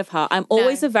I forgive her? I'm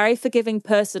always a very forgiving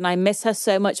person. I miss her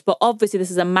so much, but obviously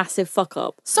this is a massive fuck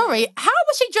up. Sorry, how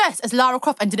was she dressed as Lara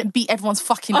Croft and didn't beat everyone's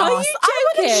fucking Are ass? you I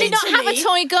would joking? Did she not have a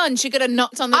toy gun? She could have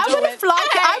knocked on the door. I would have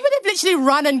I would have literally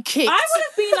run and kicked. I would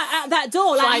have been like at that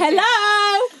door, like, Fighting.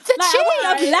 hello. To Like, I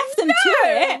wouldn't have left them to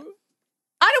it.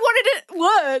 I don't want it to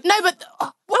work. No, but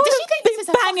what did she think this is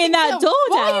a banging fucking that film? door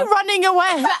Why down. are you running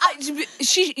away?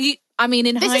 I mean,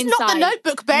 in This hindsight, is not the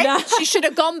Notebook, babe. No. she should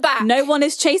have gone back No one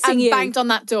is chasing and you. banged on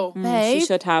that door. Babe. She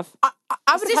should have. I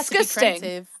would It's have had to be disgusting.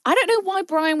 creative. I don't know why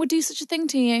Brian would do such a thing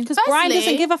to you. Because Brian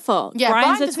doesn't give a fuck. Yeah,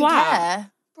 Brian's Brian a doesn't twat.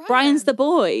 care. Brian's the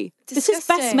boy. This is best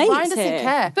Disgusting. mates Brian doesn't here.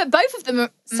 care. But both of them are...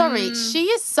 Sorry, she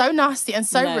is so nasty and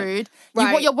so No. rude.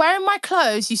 Right. You're wearing my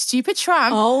clothes, you stupid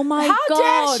tramp. Oh my How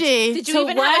God. dare she? Did you To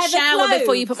even wear have a the shower before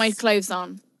clothes. you put my clothes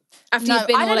on? After No, you've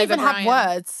been I all don't over even Brian.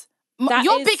 have words. That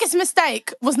Your is- biggest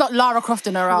mistake was not Lara Croft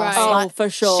in her ass. Right. Oh, for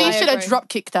sure. She I should have agree. drop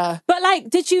kicked her. But like,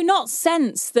 did you not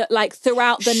sense that like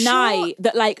throughout the night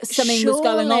that like something was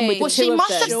going on with the Well, two She of must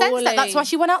them? have sensed that. That's why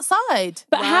she went outside.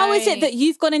 But how is it Right. that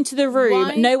you've gone into the room,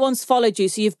 Why? no one's followed you,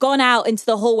 so you've gone out into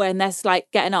the hallway and they're like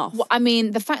getting off? Well, I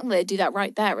mean, the fact that they do that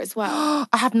right there as well.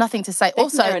 I have nothing to say. they're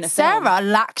Also, in a film. Sarah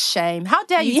lacks shame. How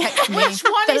dare you text me? Which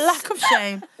one the is- lack of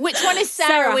shame. Which one is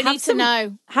Sarah? We have need to some-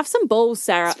 know. Have some balls,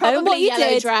 Sarah. It's probably Own what you yellow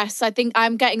did. dress. I think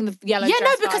I'm getting the yellow Yeah,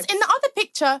 dress no, because vibes. in the other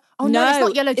picture, it's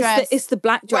not yellow dress. It's the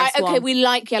black dress Right, okay, one. we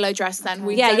like yellow dress then.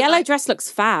 We Yeah, don't yellow like- dress looks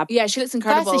fab. Yeah, she looks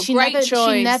incredible. Firstly, Great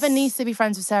choice. she never needs to be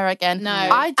friends with Sarah again. No,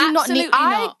 I do not need. absolutely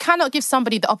I not. cannot give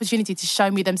somebody the opportunity to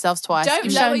show me themselves twice. Don't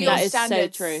You've lower shown me. your That is so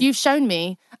standards. true. You've shown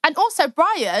me, and also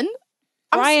Brian.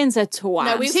 Brian's a twat.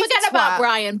 No, we She's a forget about twat.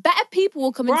 Brian. Better people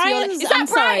will come into your life. Brian's, Is that I'm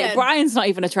sorry, Brian? Brian's not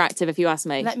even attractive if you ask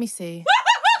me. Let me see.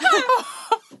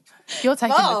 You're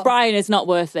taking the. Brian is not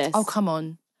worth this. Oh come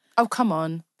on! Oh come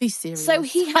on! Be serious. So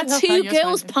he I had love how two you're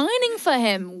girls trying to- pining for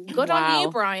him. Good Wow. on you,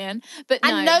 Brian. But no.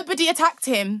 and nobody attacked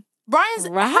him. Brian's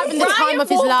Right. having the time Brian of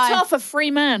his walked life. off a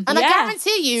free man. And Yeah. I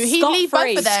guarantee you, he'd leave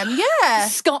Scot-free. both of them. Yeah.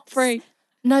 Scot-free.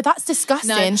 No, that's disgusting.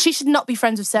 No. She should not be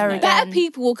friends with Sarah again. Better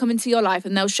people will come into your life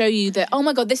and they'll show you that, oh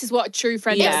my God, this is what a true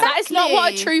friend Yeah. does. That is not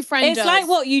what a true friend It's does. like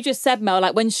what you just said, Mel.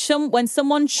 Like when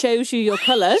someone shows you your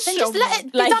colours, Then just let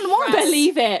it be like, done once.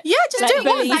 believe it. Yeah, just Like, do it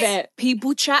once. believe Like, it.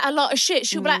 People chat a lot of shit.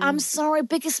 She'll be like, I'm sorry,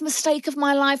 biggest mistake of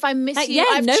my life. I miss Like, you. yeah,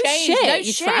 I've no changed. shit, No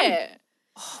you shit. tramp.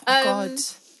 God.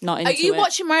 Not Are into you it.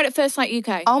 watching Married at First Sight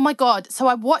UK? Oh my God. So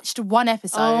I watched one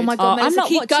episode. Oh my God, I'm Melissa, not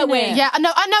keep watching going. it. Yeah, I know.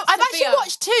 I've actually Sophia.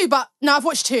 watched two, but no, I've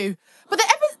watched two. But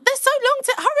they're so long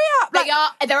to hurry up.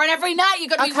 Like, They're on every night. You've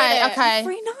got to be with okay, it. okay.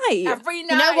 Every night. Every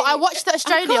night. You know what? I watched the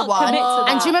Australia can't one. commit to And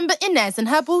that. do you remember Inez and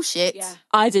her bullshit? Yeah.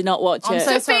 I did not watch I'm it.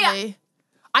 so Sophia. sorry.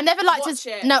 I never like Watch to.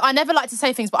 it. No, I never like to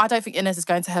say things, but I don't think Inez is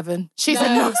going to heaven. She's a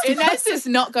No, nasty Inez person. is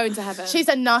not going to heaven. She's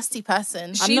a nasty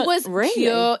person. She not- was really?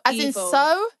 pure As in evil.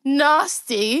 so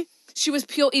nasty. She was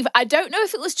pure evil. I don't know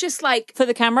if it was just like... For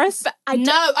the cameras?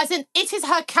 No, as in it is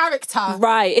her character.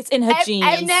 Right, it's in her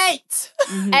genes. Innate.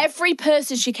 Every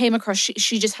person she came across,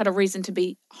 she just had a reason to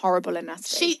be horrible and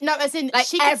nasty. As in Like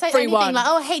she can say everyone. anything like,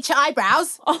 "Oh, I hate your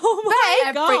eyebrows." Oh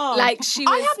my God. Like she was...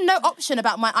 I have no option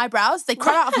about my eyebrows. They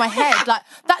crawl out of my head. Like,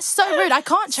 that's so rude. I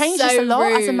can't change So this a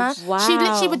lot as a man. rude. Wow. She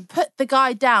literally would put the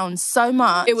guy down so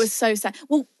much. It was so sad.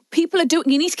 Well, people are doing.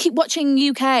 You need to keep watching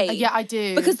UK. Yeah, I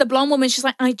do. Because the blonde woman, she's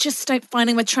like, I just don't find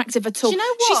him attractive at all. Do you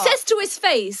know what? She says to his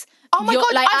face, oh my God,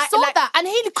 I saw that. And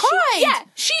he cried.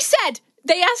 She said,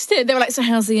 they asked her, they were like, so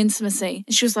how's the intimacy?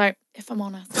 And she was like, if I'm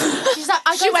honest. She's like,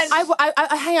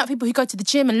 I hang out with people who go to the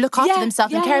gym and look after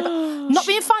themselves and care about... Not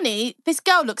being funny, this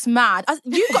girl looks mad.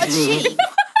 You've got a cheek.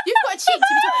 You've got a cheek to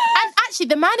be talking. And actually,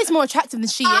 the man is more attractive than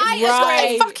she is. He's got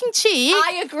a fucking cheek.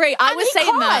 I agree. I was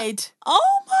saying cried. that.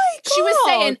 Oh my God. She was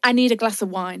saying, I need a glass of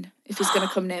wine if he's going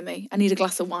to come near me. I need a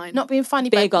glass of wine. Not being funny,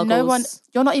 Big but no goggles. one...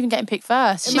 You're not even getting picked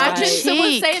first. She's got a Imagine someone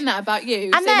cheek. saying that about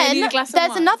you. And then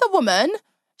there's another woman...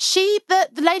 the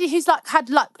lady who's like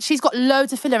she's got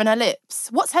loads of filler in her lips.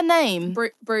 What's her name?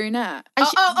 Brunette. And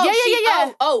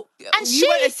yeah. And you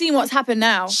won't have seen what's happened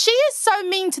now. She is so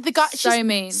mean to the guy. So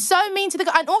mean to the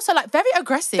guy, and also like very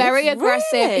aggressive. Very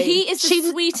aggressive. Really? He is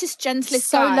the sweetest, gentlest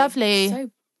so guy. lovely.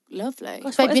 So lovely.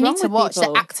 Gosh, babe, you need to wrong with watch. They're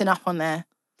people? acting up on there.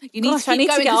 You need Gosh, to I keep need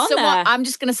to going get on someone. there. I'm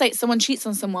just going to say someone cheats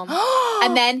on someone,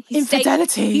 and then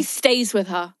Infidelity. he stays with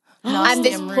her. And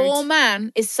this poor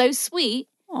man is so sweet.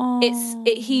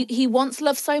 He wants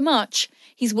love so much.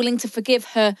 He's willing to forgive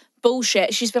her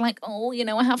bullshit. She's been like,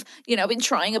 I've been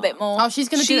trying a bit more. Oh, she's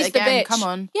going to do it again. Come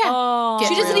on. Yeah.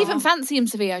 She doesn't real. even fancy him,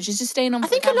 Sophia. She's just staying on. I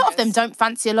think a lot of them don't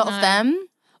fancy a lot of them.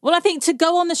 Well, I think to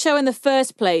go on the show in the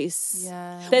first place.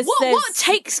 Yeah. What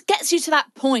gets you to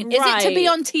that point? Is it to be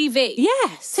on TV?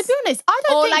 Yes. To be honest, I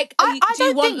don't think I do you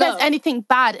don't want think there's love? anything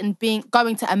bad in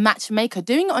going to a matchmaker.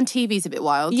 Doing it on TV is a bit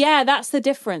wild. Yeah, that's the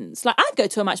difference. Like, I'd go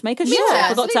to a matchmaker. Sure, Yeah,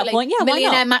 if I got to that absolutely. point. Yeah, why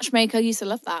Millionaire not? matchmaker. Used to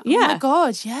love that. Yeah. Oh my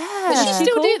God, yeah. Does she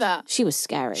still do that? She was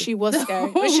scary. She was scary.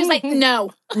 But she's like,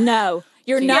 no. No,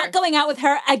 you're not going out with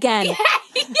her again.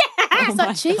 It's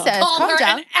like Jesus, Call calm her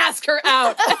down. and ask her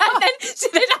out. And then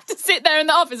they'd have to sit there in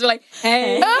the office and be like,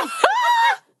 hey.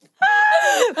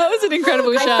 That was an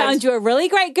incredible show. I found you a really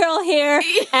great girl here,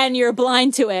 and you're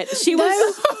blind to it. She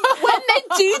was. When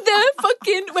they do the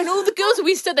fucking, when all the girls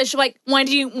we stood there, she's like, why are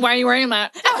you wearing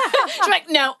that? She's like,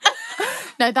 no.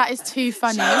 No, that is too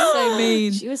funny. So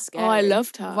mean. She was scary. Oh, I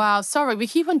loved her. Wow, sorry, we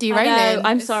keep on derailing. I know,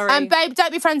 I'm sorry. And babe,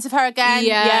 don't be friends with her again.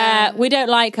 Yeah, we don't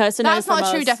like her, so That's no from not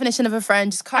a true us. definition of a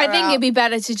friend. Just cut I her think out. it'd be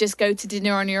better to just go to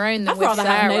dinner on your own than I'd with rather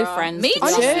have Sarah. no friends, Me to too.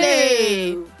 be honest.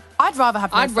 Honestly, I'd rather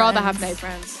have no I'd rather friends. have no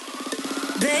friends.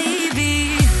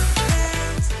 Baby.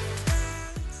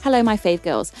 Hello, my fave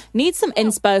girls. Need some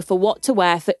inspo for what to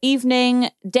wear for evening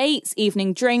dates,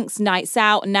 evening drinks, nights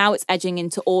out. Now it's edging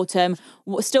into autumn.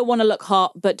 Still want to look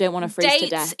hot, but don't want to freeze to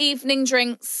death. Dates, evening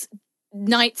drinks,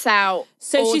 nights out.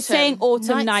 So autumn. she's saying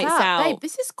autumn nights out. Babe,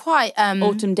 this is quite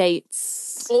Autumn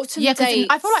dates. Autumn yeah, 'cause dates.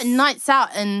 I feel like nights out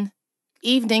and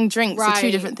evening drinks are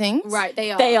two different things. Right, they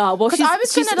are. They are. Well, 'Cause she's, I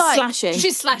was she's gonna, like- slashing.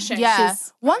 She's slashing. Yeah.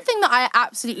 One thing that I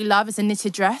absolutely love is a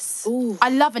knitted dress. Ooh. I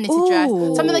love a knitted dress.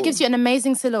 Ooh. Something that gives you an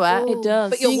amazing silhouette. It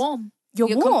does. But you're warm. You're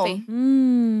warm. comfy.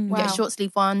 You get a short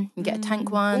sleeve one, you get a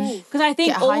tank one. Because I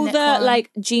think Get a high all neck the one.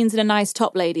 like jeans and a nice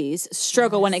top ladies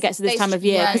struggle when it gets to this They time of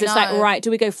year because it's like, no. right,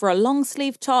 do we go for a long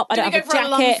sleeve top? I Do don't we have a go for a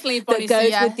long jacket sleeve that bodysuit? goes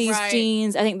Yes. with these Right.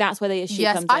 jeans. I think that's where the issue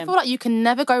Yes, comes I in. feel like you can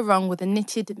never go wrong with a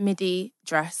knitted midi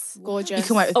dress. Gorgeous. You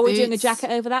can wear it with Oh, we're boots. doing a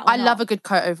jacket over that? Or I love not? a good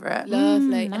coat over it.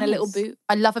 Lovely. And a little nice. boot.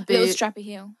 I love a A little boot. strappy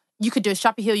heel. You could do a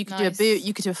strappy heel, you could do a Nice. boot,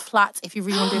 you could do a flat if you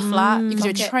really want to do a flat. You could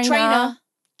do a Okay. trainer.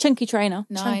 Chunky trainer.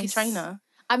 Chunky Nice. trainer.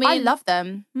 I mean, I love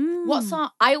them. what's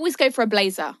our? I always go for a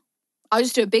blazer. I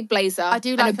just do a big blazer. I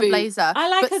do and like a boot. blazer. I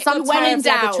like but a good sometimes pair in of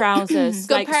leather doubt. trousers.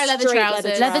 Good like pair of leather straight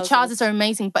trousers. leather trousers are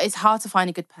amazing, but it's hard to find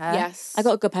a good pair. Yes. I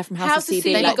got a good pair from House, House of of CB.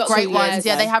 CB. They like got got great some ones. years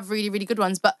Yeah, ago. they have really, really good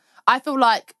ones. But I feel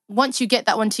like once you get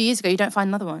that one 2 years ago, you don't find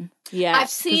another one. Yeah,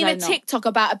 I've seen a TikTok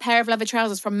about a pair of leather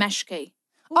trousers from Meshki.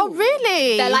 Oh,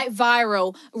 really? They're like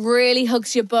viral. Really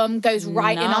hugs your bum, goes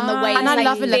right in on the waist. And I like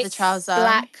love a leather fits trouser.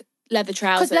 Black leather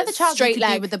trousers. Because leather trousers straight you could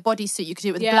do leg. with the bodysuit, you could do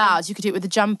it with Yeah. the blouse, you could do it with the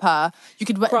jumper, you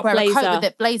could wear Crop a coat blazer. with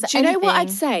it, blazer, Do you know what I'd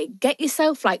anything. say? Get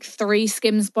yourself like 3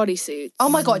 Skims bodysuits. Oh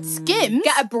my God, Skims?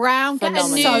 Get a brown, get a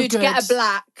Phenomenal. nude, So get good. a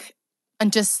black,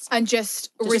 And just and rolling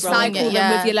recycle it, them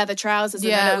yeah. with your leather trousers and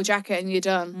Yeah. a little jacket, and you're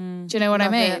done. Do you know what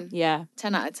Love I it. mean? Yeah.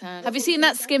 10 out of 10. Have you seen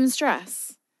that Skims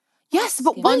dress? yes,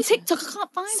 but On one TikTok, I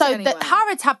can't find so it anywhere. the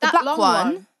Harrods have the That black long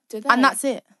one, Do they? and that's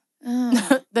it.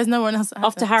 Oh. There's no one else. That has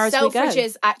Off to it. Harrods we go.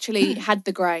 Selfridges actually had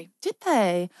the grey. Did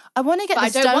they? I want to get But I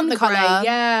the don't stone want the colour. grey.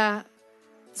 Yeah.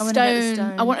 I wanna get the Stone.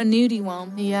 stone. I want a nudie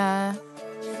one. Yeah.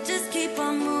 Just keep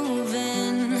on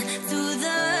moving to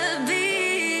the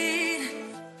beat.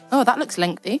 Oh, that looks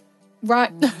lengthy.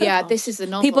 Right. Yeah, this is the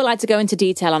novel. People like to go into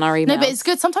detail on our emails. No, but it's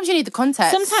good. Sometimes you need the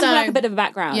context. Sometimes So- we like a bit of a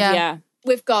background. Yeah. Yeah.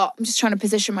 we've got, I'm just trying to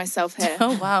position myself here.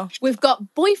 Oh, wow. We've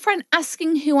got boyfriend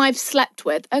asking who I've slept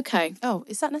with. Okay. Oh,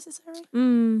 is that necessary?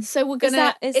 So we're going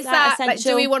to, is that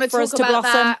essential do we want to for us talk to about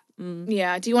blossom? that?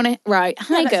 Yeah. Do you want to, right.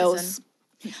 Hi, let's girls. listen.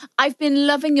 I've been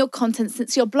loving your content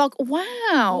since your blog.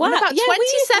 Wow. What about Yeah, we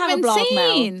used to have a blog, Mel.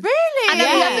 2017? Really? And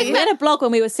I'm loving We had a blog when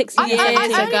we were 16 years I ago.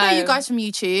 only know you guys from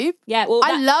YouTube. Yeah, well,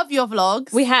 I love your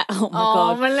vlogs. we had. Oh my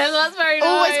god! Melissa, that's very nice.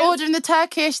 Always ordering the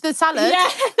the salad. Yeah,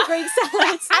 Greek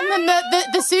salads. And then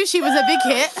the sushi was a big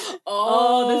hit.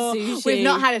 Oh, the sushi. We've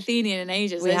not had Athenian in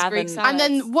ages. We There's haven't. Greek salads. And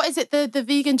then what is it? The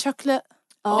vegan chocolate?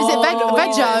 Oh, Is it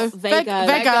Vego? Vego.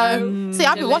 Vego. See,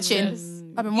 I've been delicious.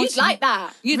 watching. I've been watching. You'd like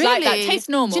that. You'd like that. Really? Tastes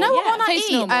normal. Do you know what one I tastes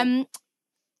eat? normal.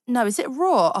 No, is it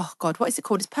raw? Oh God, what is it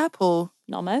called? It's purple.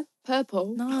 Nomo.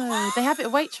 Purple. No, they have it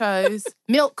at Waitrose.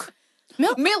 Milk.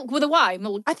 Milk with a Y.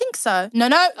 Milk. I think so. No,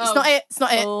 it's not it. It's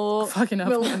not it. Oh. Fucking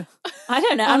hell. I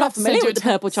don't know. I'm I'll not have to familiar send you with the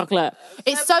purple chocolate.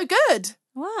 It's so good.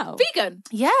 Wow. Vegan.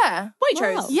 Yeah.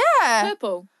 Waitrose. Wow. Yeah.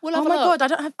 Purple. We'll Oh have a my look. God, I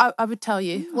don't have. I would tell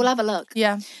you. We'll have a look.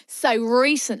 Yeah. So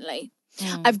recently,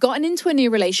 I've gotten into a new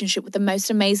relationship with the most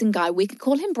amazing guy. We could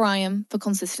call him Brian for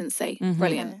consistency.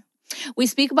 Brilliant. We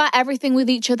speak about everything with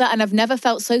each other, and I've never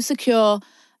felt so secure,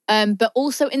 but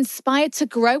also inspired to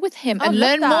grow with him and love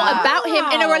learn more that. about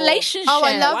him in a relationship. Oh,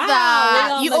 I love that.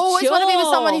 Wow. You always want to be with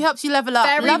Mature. someone who helps you level up.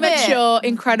 Very love mature,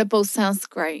 incredible, sounds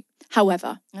great.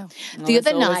 However, the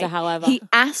other always a night, however. he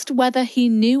asked whether he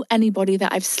knew anybody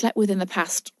that I've slept with in the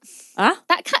past. Huh?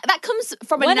 That comes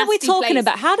from a When are we nasty talking place.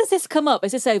 about? How does this come up?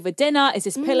 Is this over dinner? Is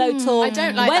this pillow talk? I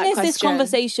don't like When that is this question.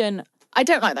 conversation? I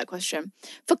don't like that question.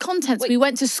 For context, we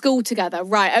went to school together.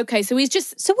 Right, okay, so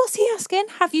So what's he asking?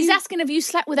 he's asking, have you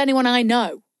slept with anyone I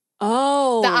know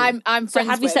Oh. that I'm So friends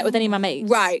have you with? slept with any of my mates?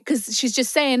 Right, because she's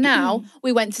just saying now,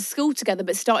 we went to school together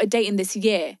but started dating this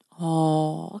year.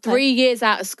 Oh. Okay. 3 years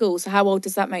out of school, so how old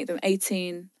does that make them?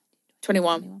 18,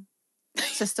 21.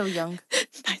 So still young.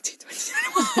 19,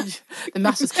 20, The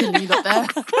maths was killing you lot there.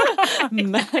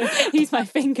 Use my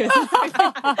fingers.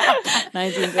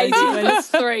 19, 18 plus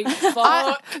 3.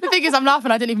 The thing is, I'm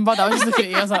laughing. I didn't even bother. I was just looking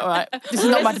at you. I was like, all right, this is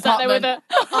not my Sat there with department.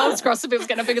 the arms crossed and people was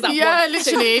getting figures out. Yeah, 1,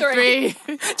 2, literally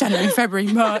 3. January, February,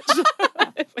 March.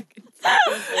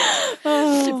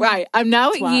 Right, I'm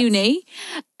now at uni.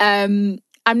 I'm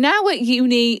now at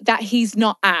uni that he's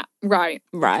not at. Right.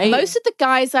 Most of the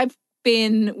guys I've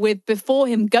been with before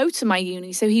him go to my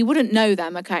uni, so he wouldn't know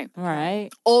them, okay?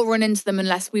 Right. Or run into them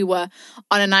unless we were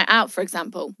on a night out, for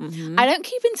example. I don't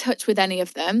keep in touch with any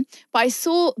of them, but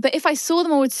if I saw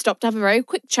them, I would stop to have a very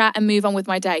quick chat and move on with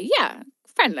my day. Yeah,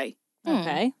 friendly.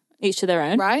 Okay. Each to their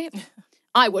own. Right?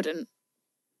 I wouldn't.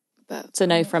 But So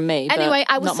no from me. but anyway,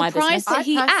 I was not my surprised business. that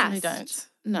he I personally asked.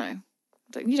 No.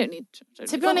 You don't need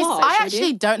To be honest, I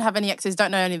actually don't have any exes.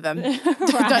 Don't know any of them.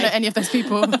 Don't know any of those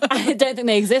people. I don't think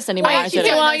they exist anymore. Wait, actually.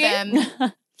 who are you?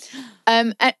 Them.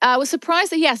 And I was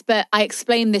surprised that yes, but I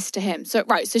explained this to him. So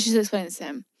she's explaining this to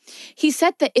him. He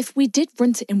said that if we did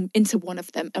run into one of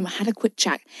them and had a quick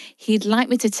chat, he'd like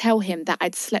me to tell him that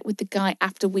I'd slept with the guy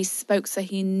after we spoke, so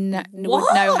he would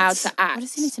know how to act. What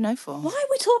does he need to know for? Why are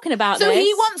we talking about So this?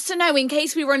 he wants to know in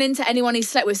case we run into anyone he's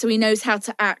slept with, so he knows how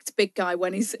to act, big guy,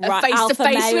 when he's Right, face to alpha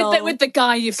face male. with the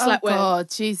guy you've slept with. God,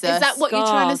 Jesus. Is that what you're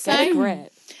trying to God, get a say?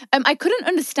 grip. I couldn't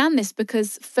understand this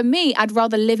because for me, I'd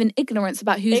rather live in ignorance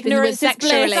about who's Ignorance been is with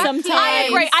sexually. bliss sometimes. I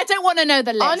agree. I don't want to know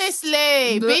the list.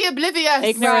 Honestly, be oblivious.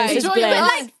 Ignorance is Enjoy bliss. your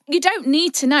But life. you don't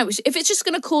need to know. If it's just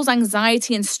going to cause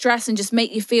anxiety and stress and just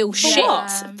make you feel shit,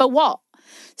 what? for what?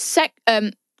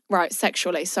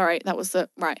 Sexually. Sorry, that was the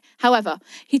right. However,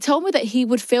 he told me that he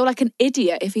would feel like an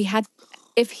idiot if he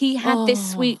had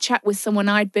this sweet chat with someone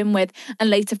I'd been with and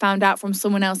later found out from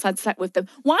someone else I'd slept with them.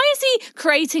 Why is he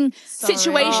creating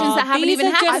situations that haven't these even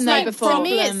are just happened there like before? To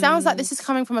me, it sounds like this is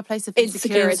coming from a place of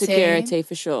Insecurity. Insecurity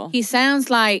for sure. He sounds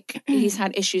like he's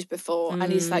had issues before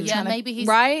and he's like Yeah, trying to, maybe he's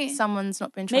right? someone's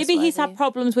not been trustworthy. Maybe he's had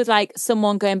problems with like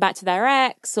someone going back to their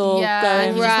ex or Yeah,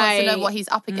 going. he just wants to know Right. what he's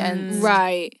up against.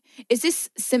 Right. Is this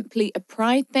simply a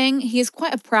pride thing? He is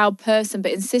quite a proud person,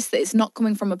 but insists that it's not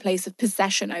coming from a place of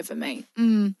possession over me.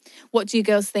 What do you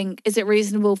girls think? Is it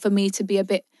reasonable for me to be a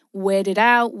bit weirded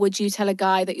out? Would you tell a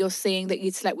guy that you're seeing that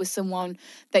you'd slept with someone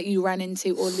that you ran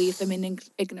into or leave them in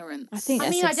ignorance? I think I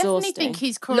that's mean, I definitely exhausting. think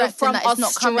he's Look, correct in from that it's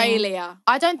not coming. Australia.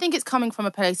 I don't think it's coming from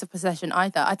a place of possession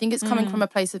either. I think it's coming from a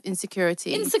place of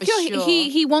insecurity. Insecure. For sure.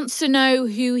 He wants to know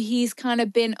who he's kind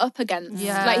of been up against.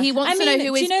 Yeah. Like he wants to know who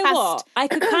do his you know past. what? I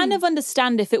could kind of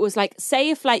understand if it was like, say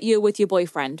if like you're with your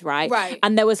boyfriend, right? Right.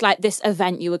 And there was like this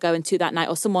event you were going to that night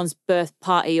or someone's birth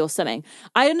party or something.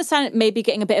 I understand maybe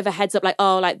getting a bit of a heads up like,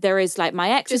 oh, like there is like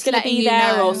my ex is Just going to letting be you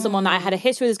there, know. or someone that I had a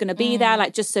history with is going to be there,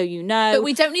 like just so you know. But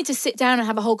we don't need to sit down and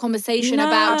have a whole conversation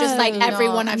about just like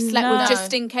everyone I've slept with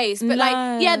just in case. But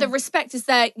like, yeah, the respect is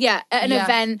there. Yeah, at an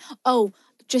event. Oh,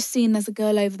 just seeing there's a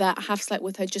girl over there. I have slept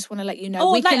with her. Just want to let you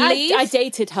know. We can leave. I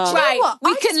dated her. Right.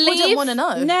 We can leave. Wouldn't want to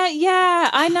know. No, yeah,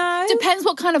 I know. Depends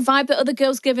what kind of vibe the other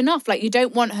girl's giving off. Like, you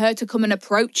don't want her to come and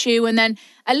approach you, and then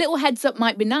a little heads up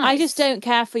might be nice. I just don't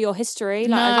care for your history.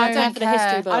 Like, I don't care for the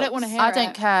history books. I don't want to hear it. I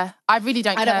don't care. I really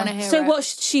don't care. I don't want to hear it. So what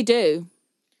should she do?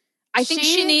 I think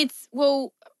she needs,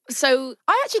 so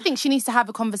I actually think she needs to have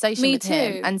a conversation with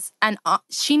him, and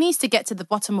she needs to get to the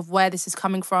bottom of where this is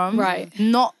coming from, right?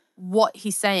 Not what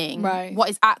he's saying, right? What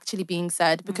is actually being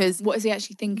said, because what is he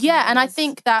actually thinking? Yeah, and I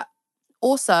think that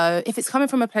also, if it's coming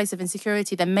from a place of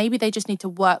insecurity, then maybe they just need to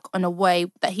work on a way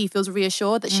that he feels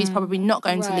reassured that she's probably not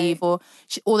going to leave, or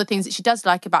all the things that she does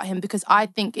like about him, because I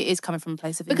think it is coming from a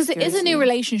place of insecurity. Because it is a new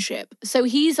relationship. So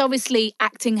he's obviously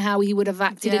acting how he would have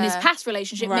acted in his past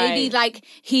relationship. Right. Maybe like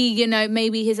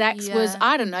maybe his ex was,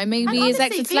 I don't know, maybe his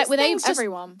ex had slept with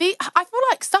everyone. I feel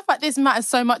like stuff like this matters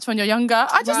so much when you're younger.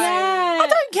 I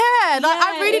don't care. Like,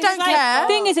 I really don't care. The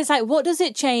thing is, it's like, what does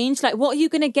it change? Like, what are you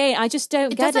going to gain? I just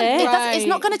don't get it. It's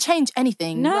not going to change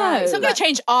anything. No. It's not going to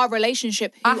change our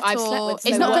relationship, who I've slept with.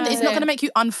 It's not going to make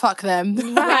you unfuck them.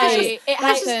 Right. It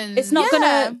happens. It's not going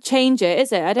to change it,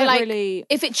 is it? I don't really...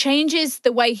 If it changes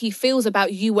the way he feels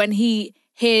about you when he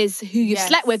hears who you've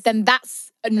slept with, then that's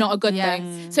not a good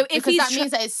thing. So if that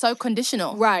means that it's so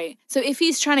conditional. Right. So if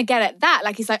he's trying to get at that,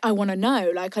 like he's like, I want to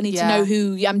know, like I need to know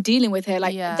who I'm dealing with here,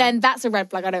 like then that's a red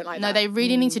flag. I don't like that. No, they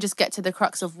really need to just get to the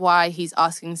crux of why he's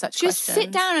asking such questions. Just sit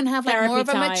down and have like more of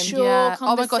a mature conversation.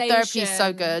 Oh my God, therapy is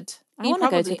so good. I want to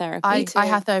go to therapy. I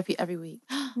have therapy every week.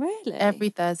 Really? Every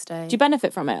Thursday. Do you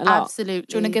benefit from it a lot? Absolutely.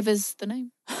 Do you want to give us the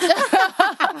name?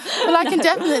 Well, I can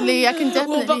definitely.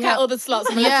 We'll book out all the slots.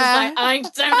 And like, I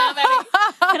don't have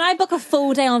any. Can I book a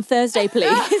full day on Thursday, please?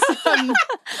 I'll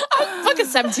book a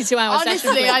 72-hour session.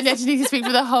 Honestly, I need to speak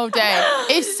for the whole day.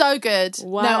 It's so good.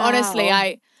 Wow. No,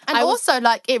 honestly, also,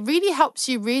 like, it really helps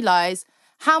you realise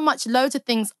how much loads of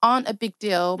things aren't a big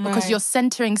deal because you're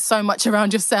centering so much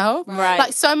around yourself. Right.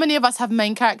 Like, so many of us have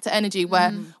main character energy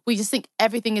where we just think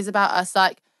everything is about us.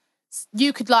 Like,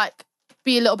 you could, like,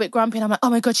 be a little bit grumpy and I'm like,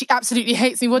 oh my God, she absolutely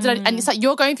hates me. What did I... And it's like,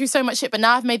 you're going through so much shit, but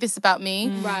now I've made this about me.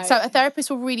 Right. So a therapist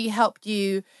will really help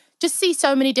you just see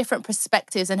so many different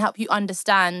perspectives and help you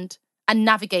understand and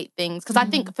navigate things. Because I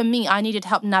think for me, I needed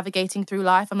help navigating through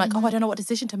life. I'm like, oh, I don't know what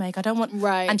decision to make. I don't want...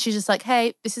 Right. And she's just like,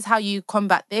 hey, this is how you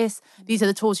combat this. These are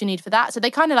the tools you need for that. So they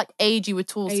kind of like aid you with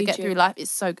tools to get through life. It's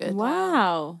so good.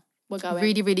 Wow. We're going.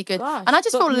 Really, really good. Gosh, and I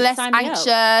just feel less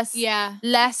anxious. Yeah.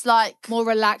 Less like... more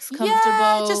relaxed, comfortable.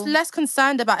 Yeah, just less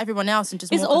concerned about everyone else and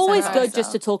just It's more always concerned good about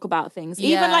just to yourself. talk about things.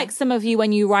 Yeah. Even like some of you,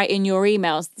 when you write in your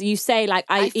emails, you say like,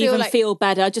 I feel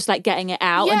better just like getting it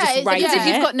out and just writing because if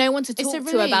it. you've got no one to talk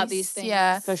to about these things.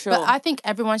 Yeah, for sure. But I think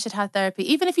everyone should have therapy.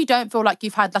 Even if you don't feel like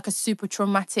you've had like a super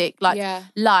traumatic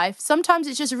life, sometimes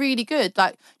it's just really good.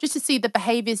 Like just to see the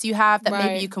behaviours you have that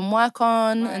maybe you can work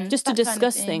on. And just to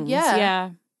discuss things.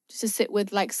 Yeah. Just to sit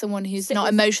with like someone who's not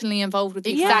emotionally involved with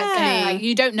you. Exactly. Like,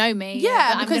 you don't know me.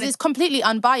 Yeah, because it's completely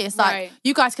unbiased. Like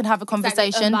you guys can have a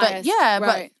conversation, but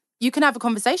but you can have a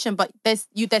conversation, but there's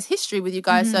history with you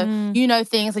guys, so you know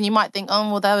things, and you might think, oh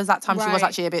well, there was that time she was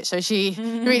actually a bitch, so she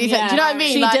really. Do you know what I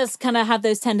mean? She like, does kind of have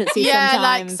those tendencies. Yeah,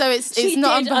 sometimes. like so it's she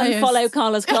not did unbiased. unfollow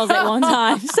Carla's closet one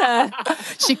time, so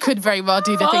she could very well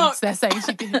do the things they're saying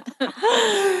she did.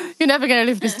 You're never going to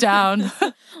live this down.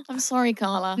 I'm sorry,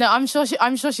 Carla. No, I'm sure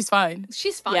she's fine.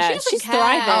 She's fine. Yeah, she doesn't she's care.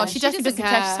 thriving. Oh, she definitely doesn't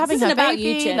care. She's having this her isn't about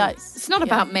baby. you, Like, it's not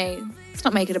about me. Let's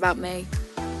not make it about me.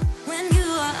 When you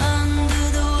are under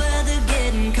the weather,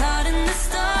 getting caught in the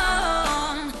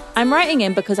storm. I'm writing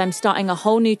in because I'm starting a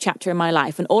whole new chapter in my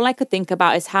life, and all I could think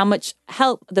about is how much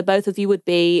help the both of you would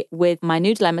be with my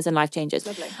new dilemmas and life changes.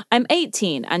 Lovely. I'm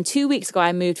 18, and 2 weeks ago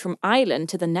I moved from Ireland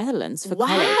to the Netherlands for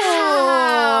college.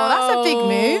 oh, that's a big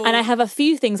move. And I have a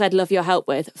few things I'd love your help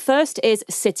with. First is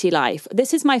city life.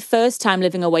 This is my first time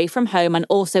living away from home and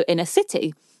also in a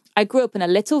city. I grew up in a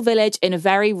little village in a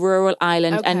very rural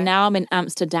Ireland, and now I'm in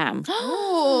Amsterdam.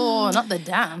 Oh, not the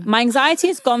dam. My anxiety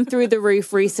has gone through the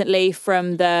roof recently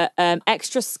from the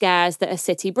extra scares that a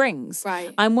city brings.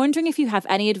 Right. I'm wondering if you have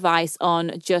any advice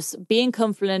on just being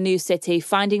comfortable in a new city,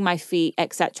 finding my feet,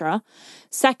 etc.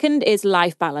 Second is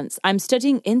life balance. I'm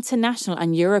studying international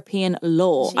and European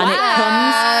law, and it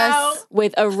comes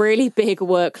with a really big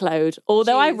workload.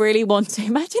 Although I really want to.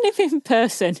 Imagine if in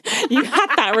person you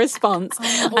had that response.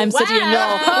 I'm studying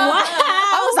law.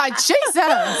 Wow. was like,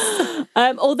 Jesus.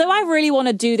 Although I really want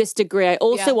to do this degree, I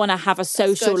also want to have a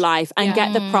social life and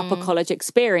get the proper college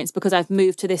experience because I've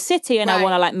moved to this city and I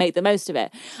want to like make the most of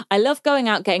it. I love going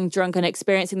out, getting drunk and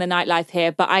experiencing the nightlife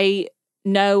here, but I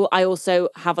know I also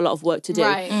have a lot of work to do.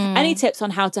 Right. Any tips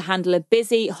on how to handle a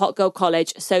busy hot girl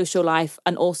college, social life,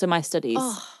 and also my studies?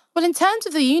 Well, in terms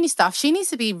of the uni stuff, she needs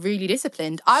to be really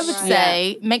disciplined. I would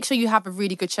say make sure you have a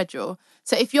really good schedule.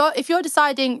 So if you're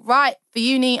deciding, right, for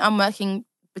uni, I'm working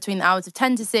between the hours of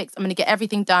 10 to 6, I'm going to get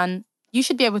everything done, you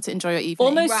should be able to enjoy your evening.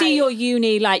 Almost see your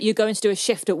uni like you're going to do a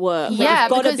shift at work. Yeah, you've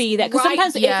got to be there. Because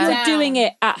sometimes if you're doing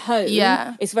it at home,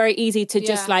 it's very easy to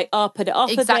just like, put it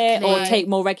off a bit or take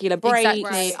more regular breaks.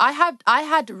 Exactly. I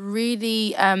had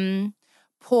really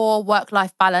poor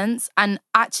work-life balance, and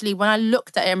actually when I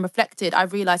looked at it and reflected, I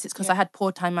realised it's because I had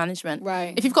poor time management.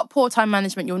 Right. If you've got poor time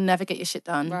management, you'll never get your shit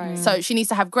done. Right. So she needs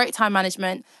to have great time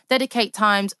management, dedicate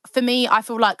times. For me, I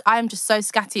feel like I am just so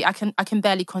scatty, I can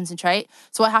barely concentrate.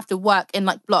 So I have to work in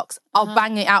like blocks. I'll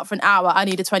bang it out for an hour. I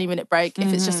need a 20-minute break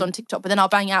if it's just on TikTok, but then I'll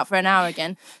bang it out for an hour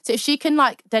again. So if she can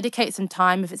like dedicate some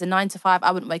time, if it's a 9 to 5,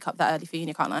 I wouldn't wake up that early for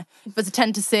uni, can't I? If it's a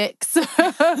 10 to 6.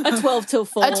 A 12 till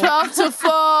 4. A 12 till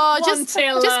 4.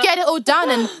 Just get it all done.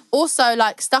 And also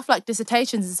like stuff like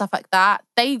dissertations and stuff like that,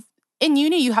 in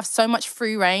uni you have so much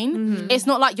free reign. It's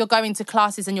not like you're going to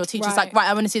classes and your teacher's like, right,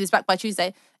 I want to see this back by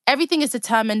Tuesday. Everything is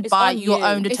determined by your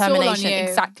own determination.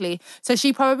 Exactly. So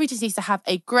she probably just needs to have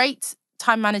a great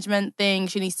time management thing.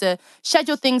 She needs to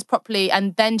schedule things properly,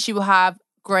 and then she will have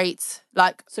great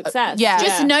like success.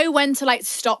 Just know when to like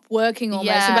stop working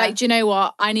almost and be like, do you know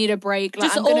what? I need a break. Like,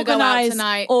 just I'm gonna go out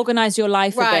tonight. Organize your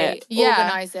life a bit.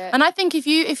 Organize it. And I think if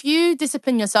you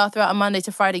discipline yourself throughout a Monday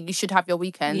to Friday, you should have your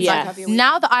weekends. Yeah. Like,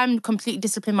 now that I'm completely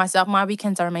disciplined myself, my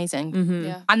weekends are amazing.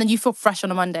 And then you feel fresh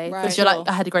on a Monday because you're like,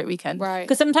 I had a great weekend. Right.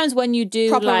 Because sometimes when you do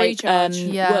Proper like recharge.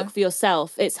 work for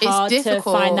yourself, it's hard difficult.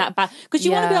 to find that back because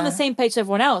you want to be on the same page as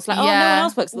everyone else. Like, no one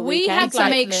else works the we weekend. had to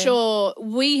make sure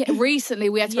we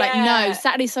had to like, no,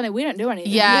 Saturday, Sunday, we don't do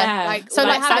anything. Like, so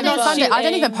like Saturday, Sunday, I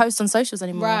don't even shooting. post on socials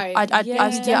anymore. Right.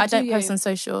 I don't post on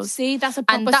socials. See, that's a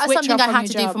proper and that's switch something up I on have your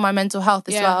to do job. for my mental health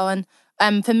as well.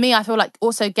 And for me, I feel like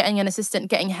also getting an assistant,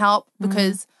 getting help,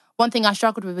 because one thing I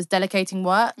struggled with was delegating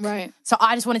work. Right. So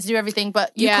I just wanted to do everything,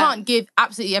 but you can't give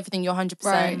absolutely everything your 100%.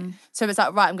 Right. So it's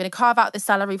like, right, I'm going to carve out this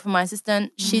salary for my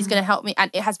assistant. She's going to help me, and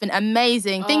it has been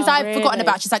amazing. Things I've forgotten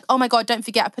about. She's like, oh my God, don't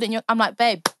forget, I put it in your... I'm like,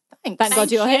 babe, thanks. Thank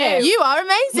God you're here. You are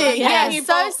amazing. Yeah.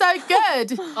 So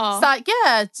good. It's like,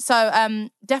 so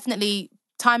definitely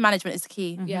time management is the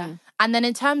key. Yeah. And then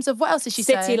in terms of, what else did she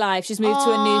say? City life. She's moved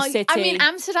to a new city. I mean,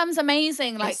 Amsterdam's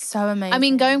amazing. Like, It's so amazing. I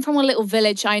mean, going from a little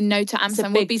village, I know, to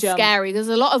Amsterdam would big be jump. scary. There's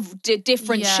a lot of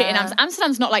different shit in Yeah. Amsterdam.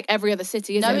 Amsterdam's not like every other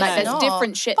city, is No, it? it's Like, there's not.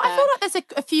 different shit But there. I feel like there's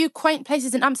a few quaint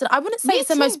places in Amsterdam. I wouldn't say it's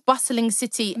the most bustling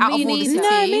city out of all the neither. cities. No,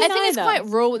 me I think it's neither. quite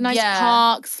rural, nice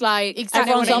parks, like Exactly.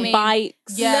 Everyone's you know on what I mean?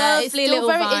 bikes. Yeah, Lovely it's still little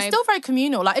very, vibe. it's still very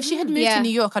communal. Like if she had moved to New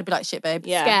York, I'd be like, shit, babe.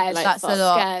 Yeah. Scared. Like, That's fuck. a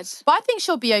lot. Scared. But I think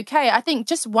she'll be okay. I think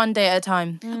just one day at a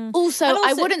time. Also, And I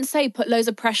also- wouldn't say put loads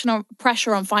of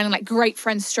pressure on finding like great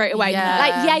friends straight away.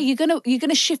 Yeah. Like, you're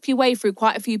gonna shift your way through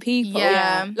quite a few people.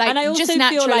 Yeah. Like, and I also just feel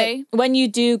like naturally. when you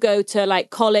do go to like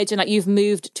college and like you've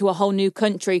moved to a whole new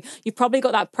country, you've probably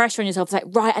got that pressure on yourself. It's like,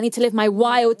 right, I need to live my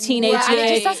wild teenage Right.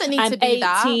 years. It just doesn't need I'm to be 18,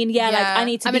 that. like Yeah. I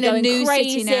need to I'm be in a going new city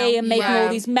crazy now. and making Yeah. all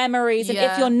these memories. And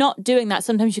Yeah. if you're not doing that,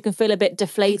 sometimes you can feel a bit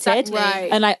deflated. Exactly. Right.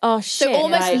 And like, oh shit. So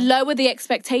almost like, lower the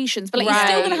expectations, but like you're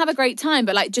still Right. gonna have a great time.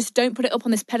 But like, just don't put it up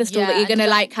on this pedestal that Yeah, you're gonna and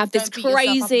like have this don't beat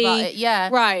yourself up crazy. about it. Yeah,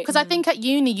 Right. Because I think at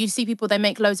uni you see people, they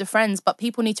make loads of friends, but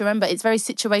people need to remember it's very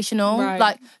situational. Right.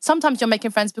 Like sometimes you're making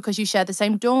friends because you share the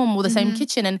same dorm or the same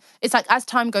kitchen, and it's like as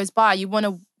time goes by, you want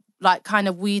to like kind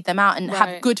of weed them out and have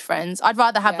Right. good friends. I'd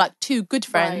rather have like 2 good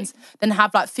friends than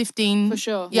have like 15 For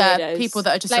sure. Weirdos. people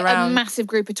that are just Like around. a massive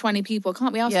group of 20 people.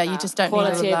 Can't be asked. Yeah, you just don't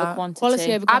quality need all of over that. quantity.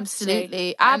 Quality over quantity.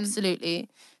 Absolutely, absolutely.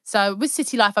 So with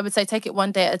city life, I would say take it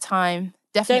one day at a time.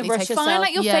 Definitely rush take yourself. Find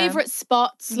like your Yeah. favourite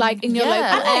spots, like in your Yeah.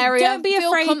 local And, like, area. don't be Feel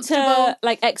afraid comfortable. to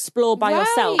like explore by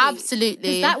yourself. Right.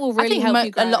 Absolutely. 'Cause that will I really think help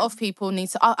you grow. a lot of people need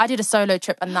to... I did a solo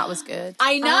trip and that was good.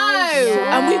 I know.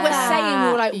 yeah. And we were saying,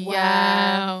 we were like, Yeah.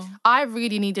 wow. I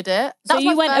really needed it. So That's you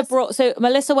my went first- abroad. So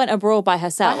Melissa went abroad by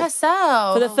herself. By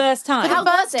herself. For the first time. For the How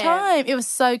was first it? time. It was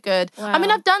so good. I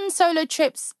mean, I've done solo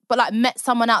trips, but like met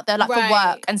someone out there like Right. for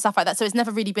work and stuff like that. So it's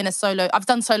never really been a solo... I've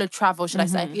done solo travel, should I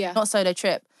say. Yeah. Not solo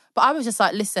trip. But I was just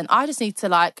like, listen, I just need to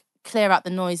like clear out the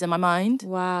noise in my mind.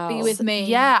 Wow. Be with me.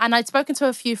 Yeah, and I'd spoken to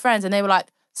a few friends and they were like,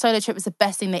 solo trip was the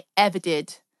best thing they ever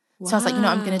did. So I was like, you know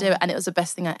what, I'm going to do it. And it was the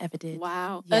best thing I ever did.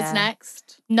 Wow. Yeah. That's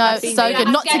next. No, so good.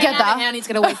 Not together. I need to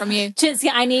get away from you. Chintzky,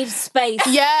 I need space.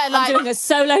 Yeah, like I'm doing a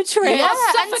solo trip. Yeah,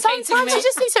 and sometimes you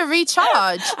just need to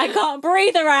recharge. I can't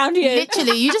breathe around you.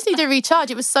 Literally, you just need to recharge.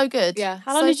 It was so good. Yeah.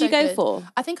 How long did you go for?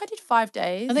 I think I did 5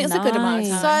 days. I think it's a good amount of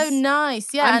time. So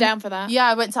nice. Yeah, I'm and down for that. Yeah,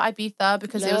 I went to Ibiza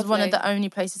because it was one of Lovely. the only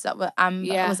places that were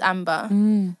amber.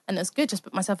 And it was good. Just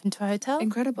put myself into a hotel.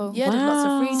 Incredible. Yeah, did lots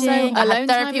of reading. So I alone had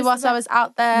therapy time whilst is I was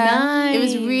out there. Nice. It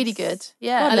was really good.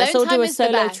 Yeah. Well, let's all do a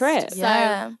solo trip. So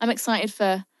Yeah. I'm excited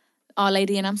for Our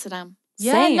Lady in Amsterdam.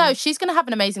 Yeah, Same. no, she's going to have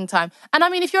an amazing time. And I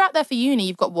mean, if you're out there for uni,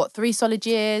 you've got, 3 solid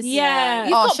years? Yeah.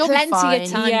 You've got she'll be plenty fine. of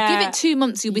time. Yeah. Give it 2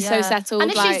 months, you'll be so settled. And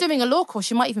if she's doing a law course,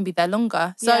 she might even be there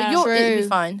longer. So Yeah. it'll True. be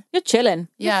fine. You're chilling.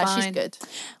 Yeah, fine. she's good.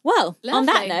 Well, on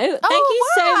that Lovely. note, Oh, thank you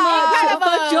so wow. much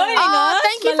for joining us.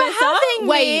 Thank you Melissa. for having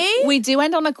Wait, me. we do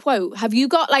end on a quote. Have you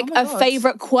got like my a God.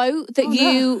 favourite quote that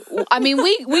you... I mean,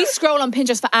 we scroll on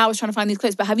Pinterest for hours trying to find these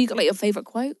quotes, but have you got like your favourite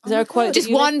quote? Is there a quote? Just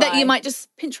that you one live that by? you might just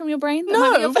pinch from your brain? That No.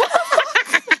 might be your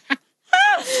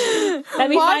Let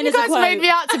me Why find have you us a guys quote. made me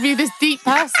out to be this deep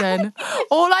person?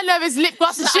 All I know is lip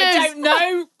gloss and shoes. I don't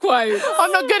know quote.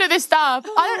 I'm not good at this stuff.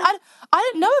 I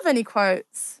don't know of any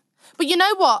quotes. But you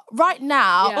know what? Right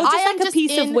now, Yeah. Or just I am like a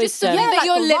piece of in, wisdom. Yeah, that like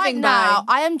you're right living now,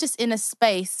 by. I am just in a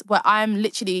space where I'm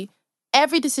literally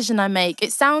every decision I make.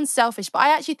 It sounds selfish, but I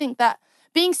actually think that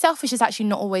being selfish is actually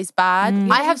not always bad.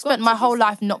 I have spent my whole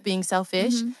life not being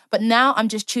selfish, but now I'm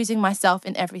just choosing myself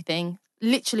in everything.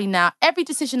 Literally now, every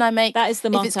decision I make, That is the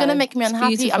if it's motto. going to make me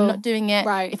unhappy, beautiful. I'm not doing it.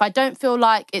 Right. If I don't feel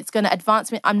like it's going to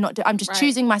advance me, I'm not. I'm just Right.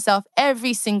 choosing myself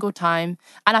every single time,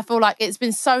 and I feel like it's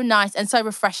been so nice and so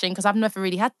refreshing because I've never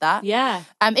really had that. Yeah.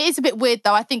 It is a bit weird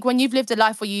though. I think when you've lived a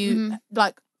life where you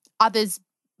like others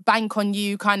bank on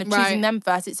you kind of choosing Right. them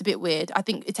first, it's a bit weird. I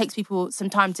think it takes people some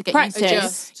time to get Practice. used to.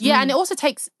 Adjust. Yeah, and it also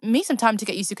takes me some time to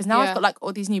get used to because now Yeah. I've got like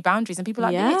all these new boundaries and people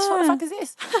are like, Yeah. bitch, what the fuck is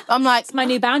this? I'm like, It's my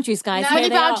new boundaries, guys. my Here new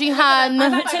they are. boundary, hun.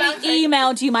 I've actually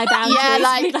emailed you my boundaries. Yeah,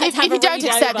 like We'd to if have you a don't read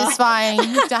accept, over. it's fine.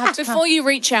 You don't have to Before you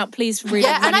reach out, please read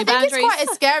yeah, my and I new think boundaries. it's quite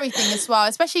a scary thing as well,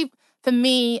 especially for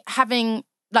me having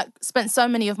like spent so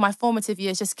many of my formative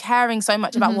years just caring so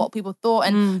much about what people thought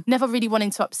and never really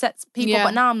wanting to upset people. Yeah.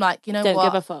 But now I'm like, you know Don't what?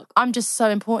 give a fuck. I'm just so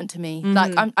important to me.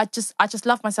 Like I just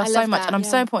love myself I so love much, that, and I'm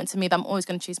so yeah. important to me that I'm always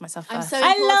going to choose myself I'm first. so I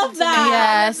love important to that. me.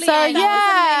 yeah, Lovely, so Anna.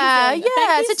 yeah, amazing. yeah.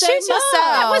 Thank So you so choose much.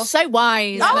 yourself. That was so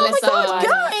wise, oh Melissa. my god,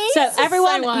 guys! So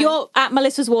everyone, wise. you're at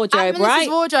Melissa's Wardrobe, At Melissa's right?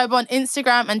 Wardrobe on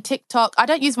Instagram and TikTok. I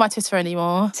don't use my Twitter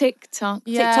anymore. TikTok.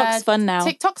 Yeah, TikTok's fun now.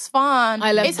 TikTok's fun.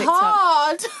 I love it's TikTok.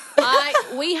 hard.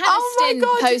 We had Oh a my stint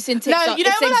God. posting TikTok. No, you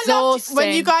know it's when exhausting. I loved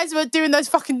when you guys were doing those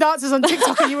fucking dances on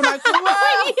TikTok and you were like,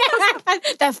 wow.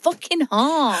 They're fucking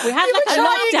hard. We had You like were a trying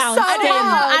lockdown so I don't know stint.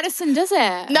 how hard. Addison does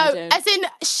it. No, I don't. as in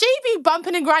she be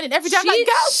bumping and grinding every day. I'm like,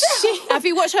 girl, Have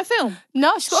you watched her film?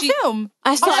 no, she's got she- a film.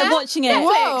 I started yeah? watching it.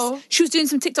 Whoa. She was doing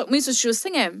some TikTok moves as she was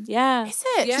singing. Yeah. Is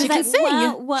it? Yeah. She She's can like, sing.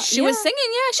 well, what- She yeah. was singing,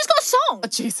 yeah. She's got a song. Oh,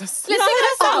 Jesus. Let's sing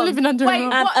her I'm song. living under Wait, a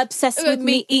rock. I'm what- obsessed with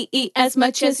me as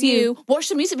much as you. Watch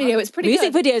the music video. It's pretty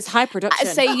Music good. videos, high production.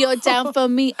 I say you're down for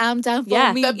me, I'm down for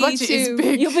Yeah. me. The budget you is too.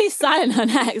 big. You'll be silent on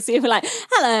X. You'll be like,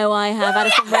 hello, I have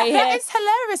Addison Ray here. It's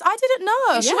hilarious. I didn't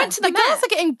know. She went to the girls Met. are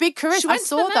getting big careers. She I went to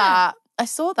saw the Met. that. I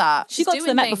saw that. She got to doing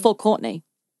the Met things. before Courtney.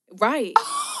 Right.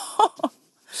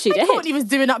 She did. Courtney was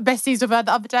doing up besties with her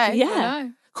the other day. Yeah.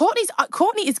 No.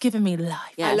 Courtney is giving me life.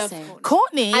 Yeah, I love same.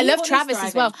 Courtney. I love Courtney's Travis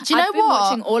as thriving. well. Do you know I've been what?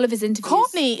 watching all of his interviews.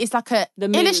 Courtney is like a The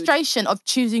mood. illustration of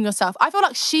choosing yourself. I feel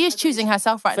like she is choosing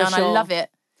herself right For now, and I sure. love it.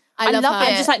 I love her. it.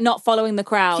 And just like not following the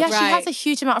crowd. Yeah, she Right. has a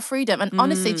huge amount of freedom. And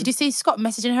honestly, did you see Scott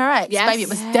messaging her ex? Yes. Baby, it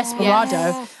was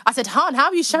desperado. I said, Han, how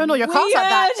are you showing all your cards like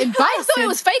that? Weird. Embarrassing. I thought it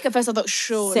was fake at first. I thought,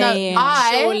 surely. Same.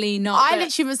 Surely not. I but-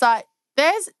 literally was like,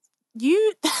 there's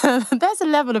a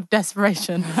level of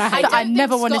desperation that I don't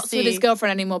never think want to Scott's with his see.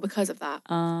 girlfriend anymore because of that.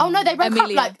 Oh no, they broke Amelia.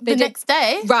 up like They the did- next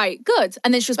day. Right, good.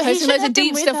 And then she was But he posting shouldn't loads of have been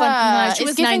deep with stuff on. her. No, she It's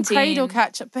was giving 19. cradle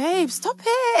catch up. Babe, stop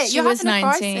it. She You're was having a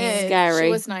 19. crisis. Scary.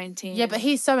 She was 19. Yeah, but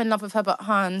he's so in love with her, but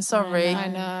Han, sorry. I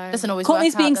know. Doesn't always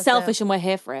Courtney's work out, being does selfish it? and we're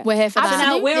here for it. We're here for So that.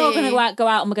 now we're all going Absolutely. to go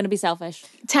out and we're going to be selfish.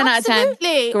 10 out of 10.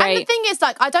 Absolutely. And the Great. thing is,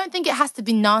 like, I don't think it has to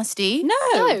be nasty.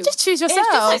 No. Just choose yourself.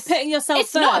 It's just like putting yourself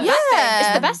It's first. not a bad thing. Yeah.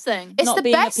 It's the best thing. It's Not the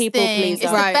being a best people thing. pleaser.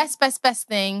 It's Right. the best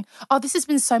thing. Oh, this has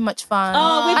been so much fun.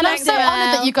 Oh, we've and I'm liked so it.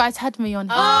 honoured that you guys had me on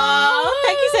here. Oh,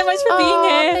 thank you so much for being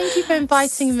here. Thank you for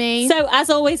inviting me. So, as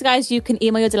always, guys, you can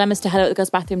email your dilemmas to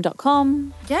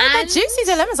hello@thegirlsbathroom.com. yeah, they're And juicy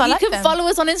dilemmas. I you like can them. follow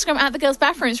us on Instagram at The Girls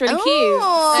Bathroom. It's really cute.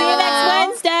 Oh. See you next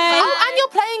Wednesday. Oh, and your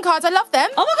playing cards. I love them.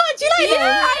 Oh my God, do you like them?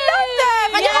 Yeah, I love them.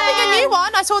 and you're having a new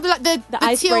one. I saw the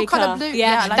teal colour blue.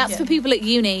 Yeah, I like that's it. for people at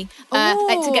uni.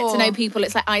 To get to know people.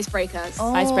 It's like icebreakers.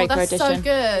 Icebreaker that's edition. so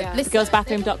good. Yeah. Listen,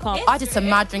 Girlsbathroom.com. I did some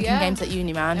mad drinking games at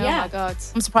uni, man. Oh my God.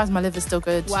 I'm surprised my liver's still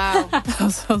good. Wow.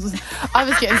 I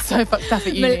was getting so fucked up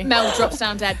at uni. Mel drops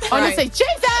down dead. Honestly, Jesus!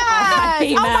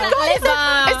 Oh my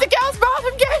God, it's the girls'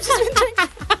 bathroom game she's been drinking.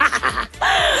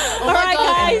 All right,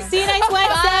 guys. See you next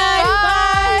Wednesday.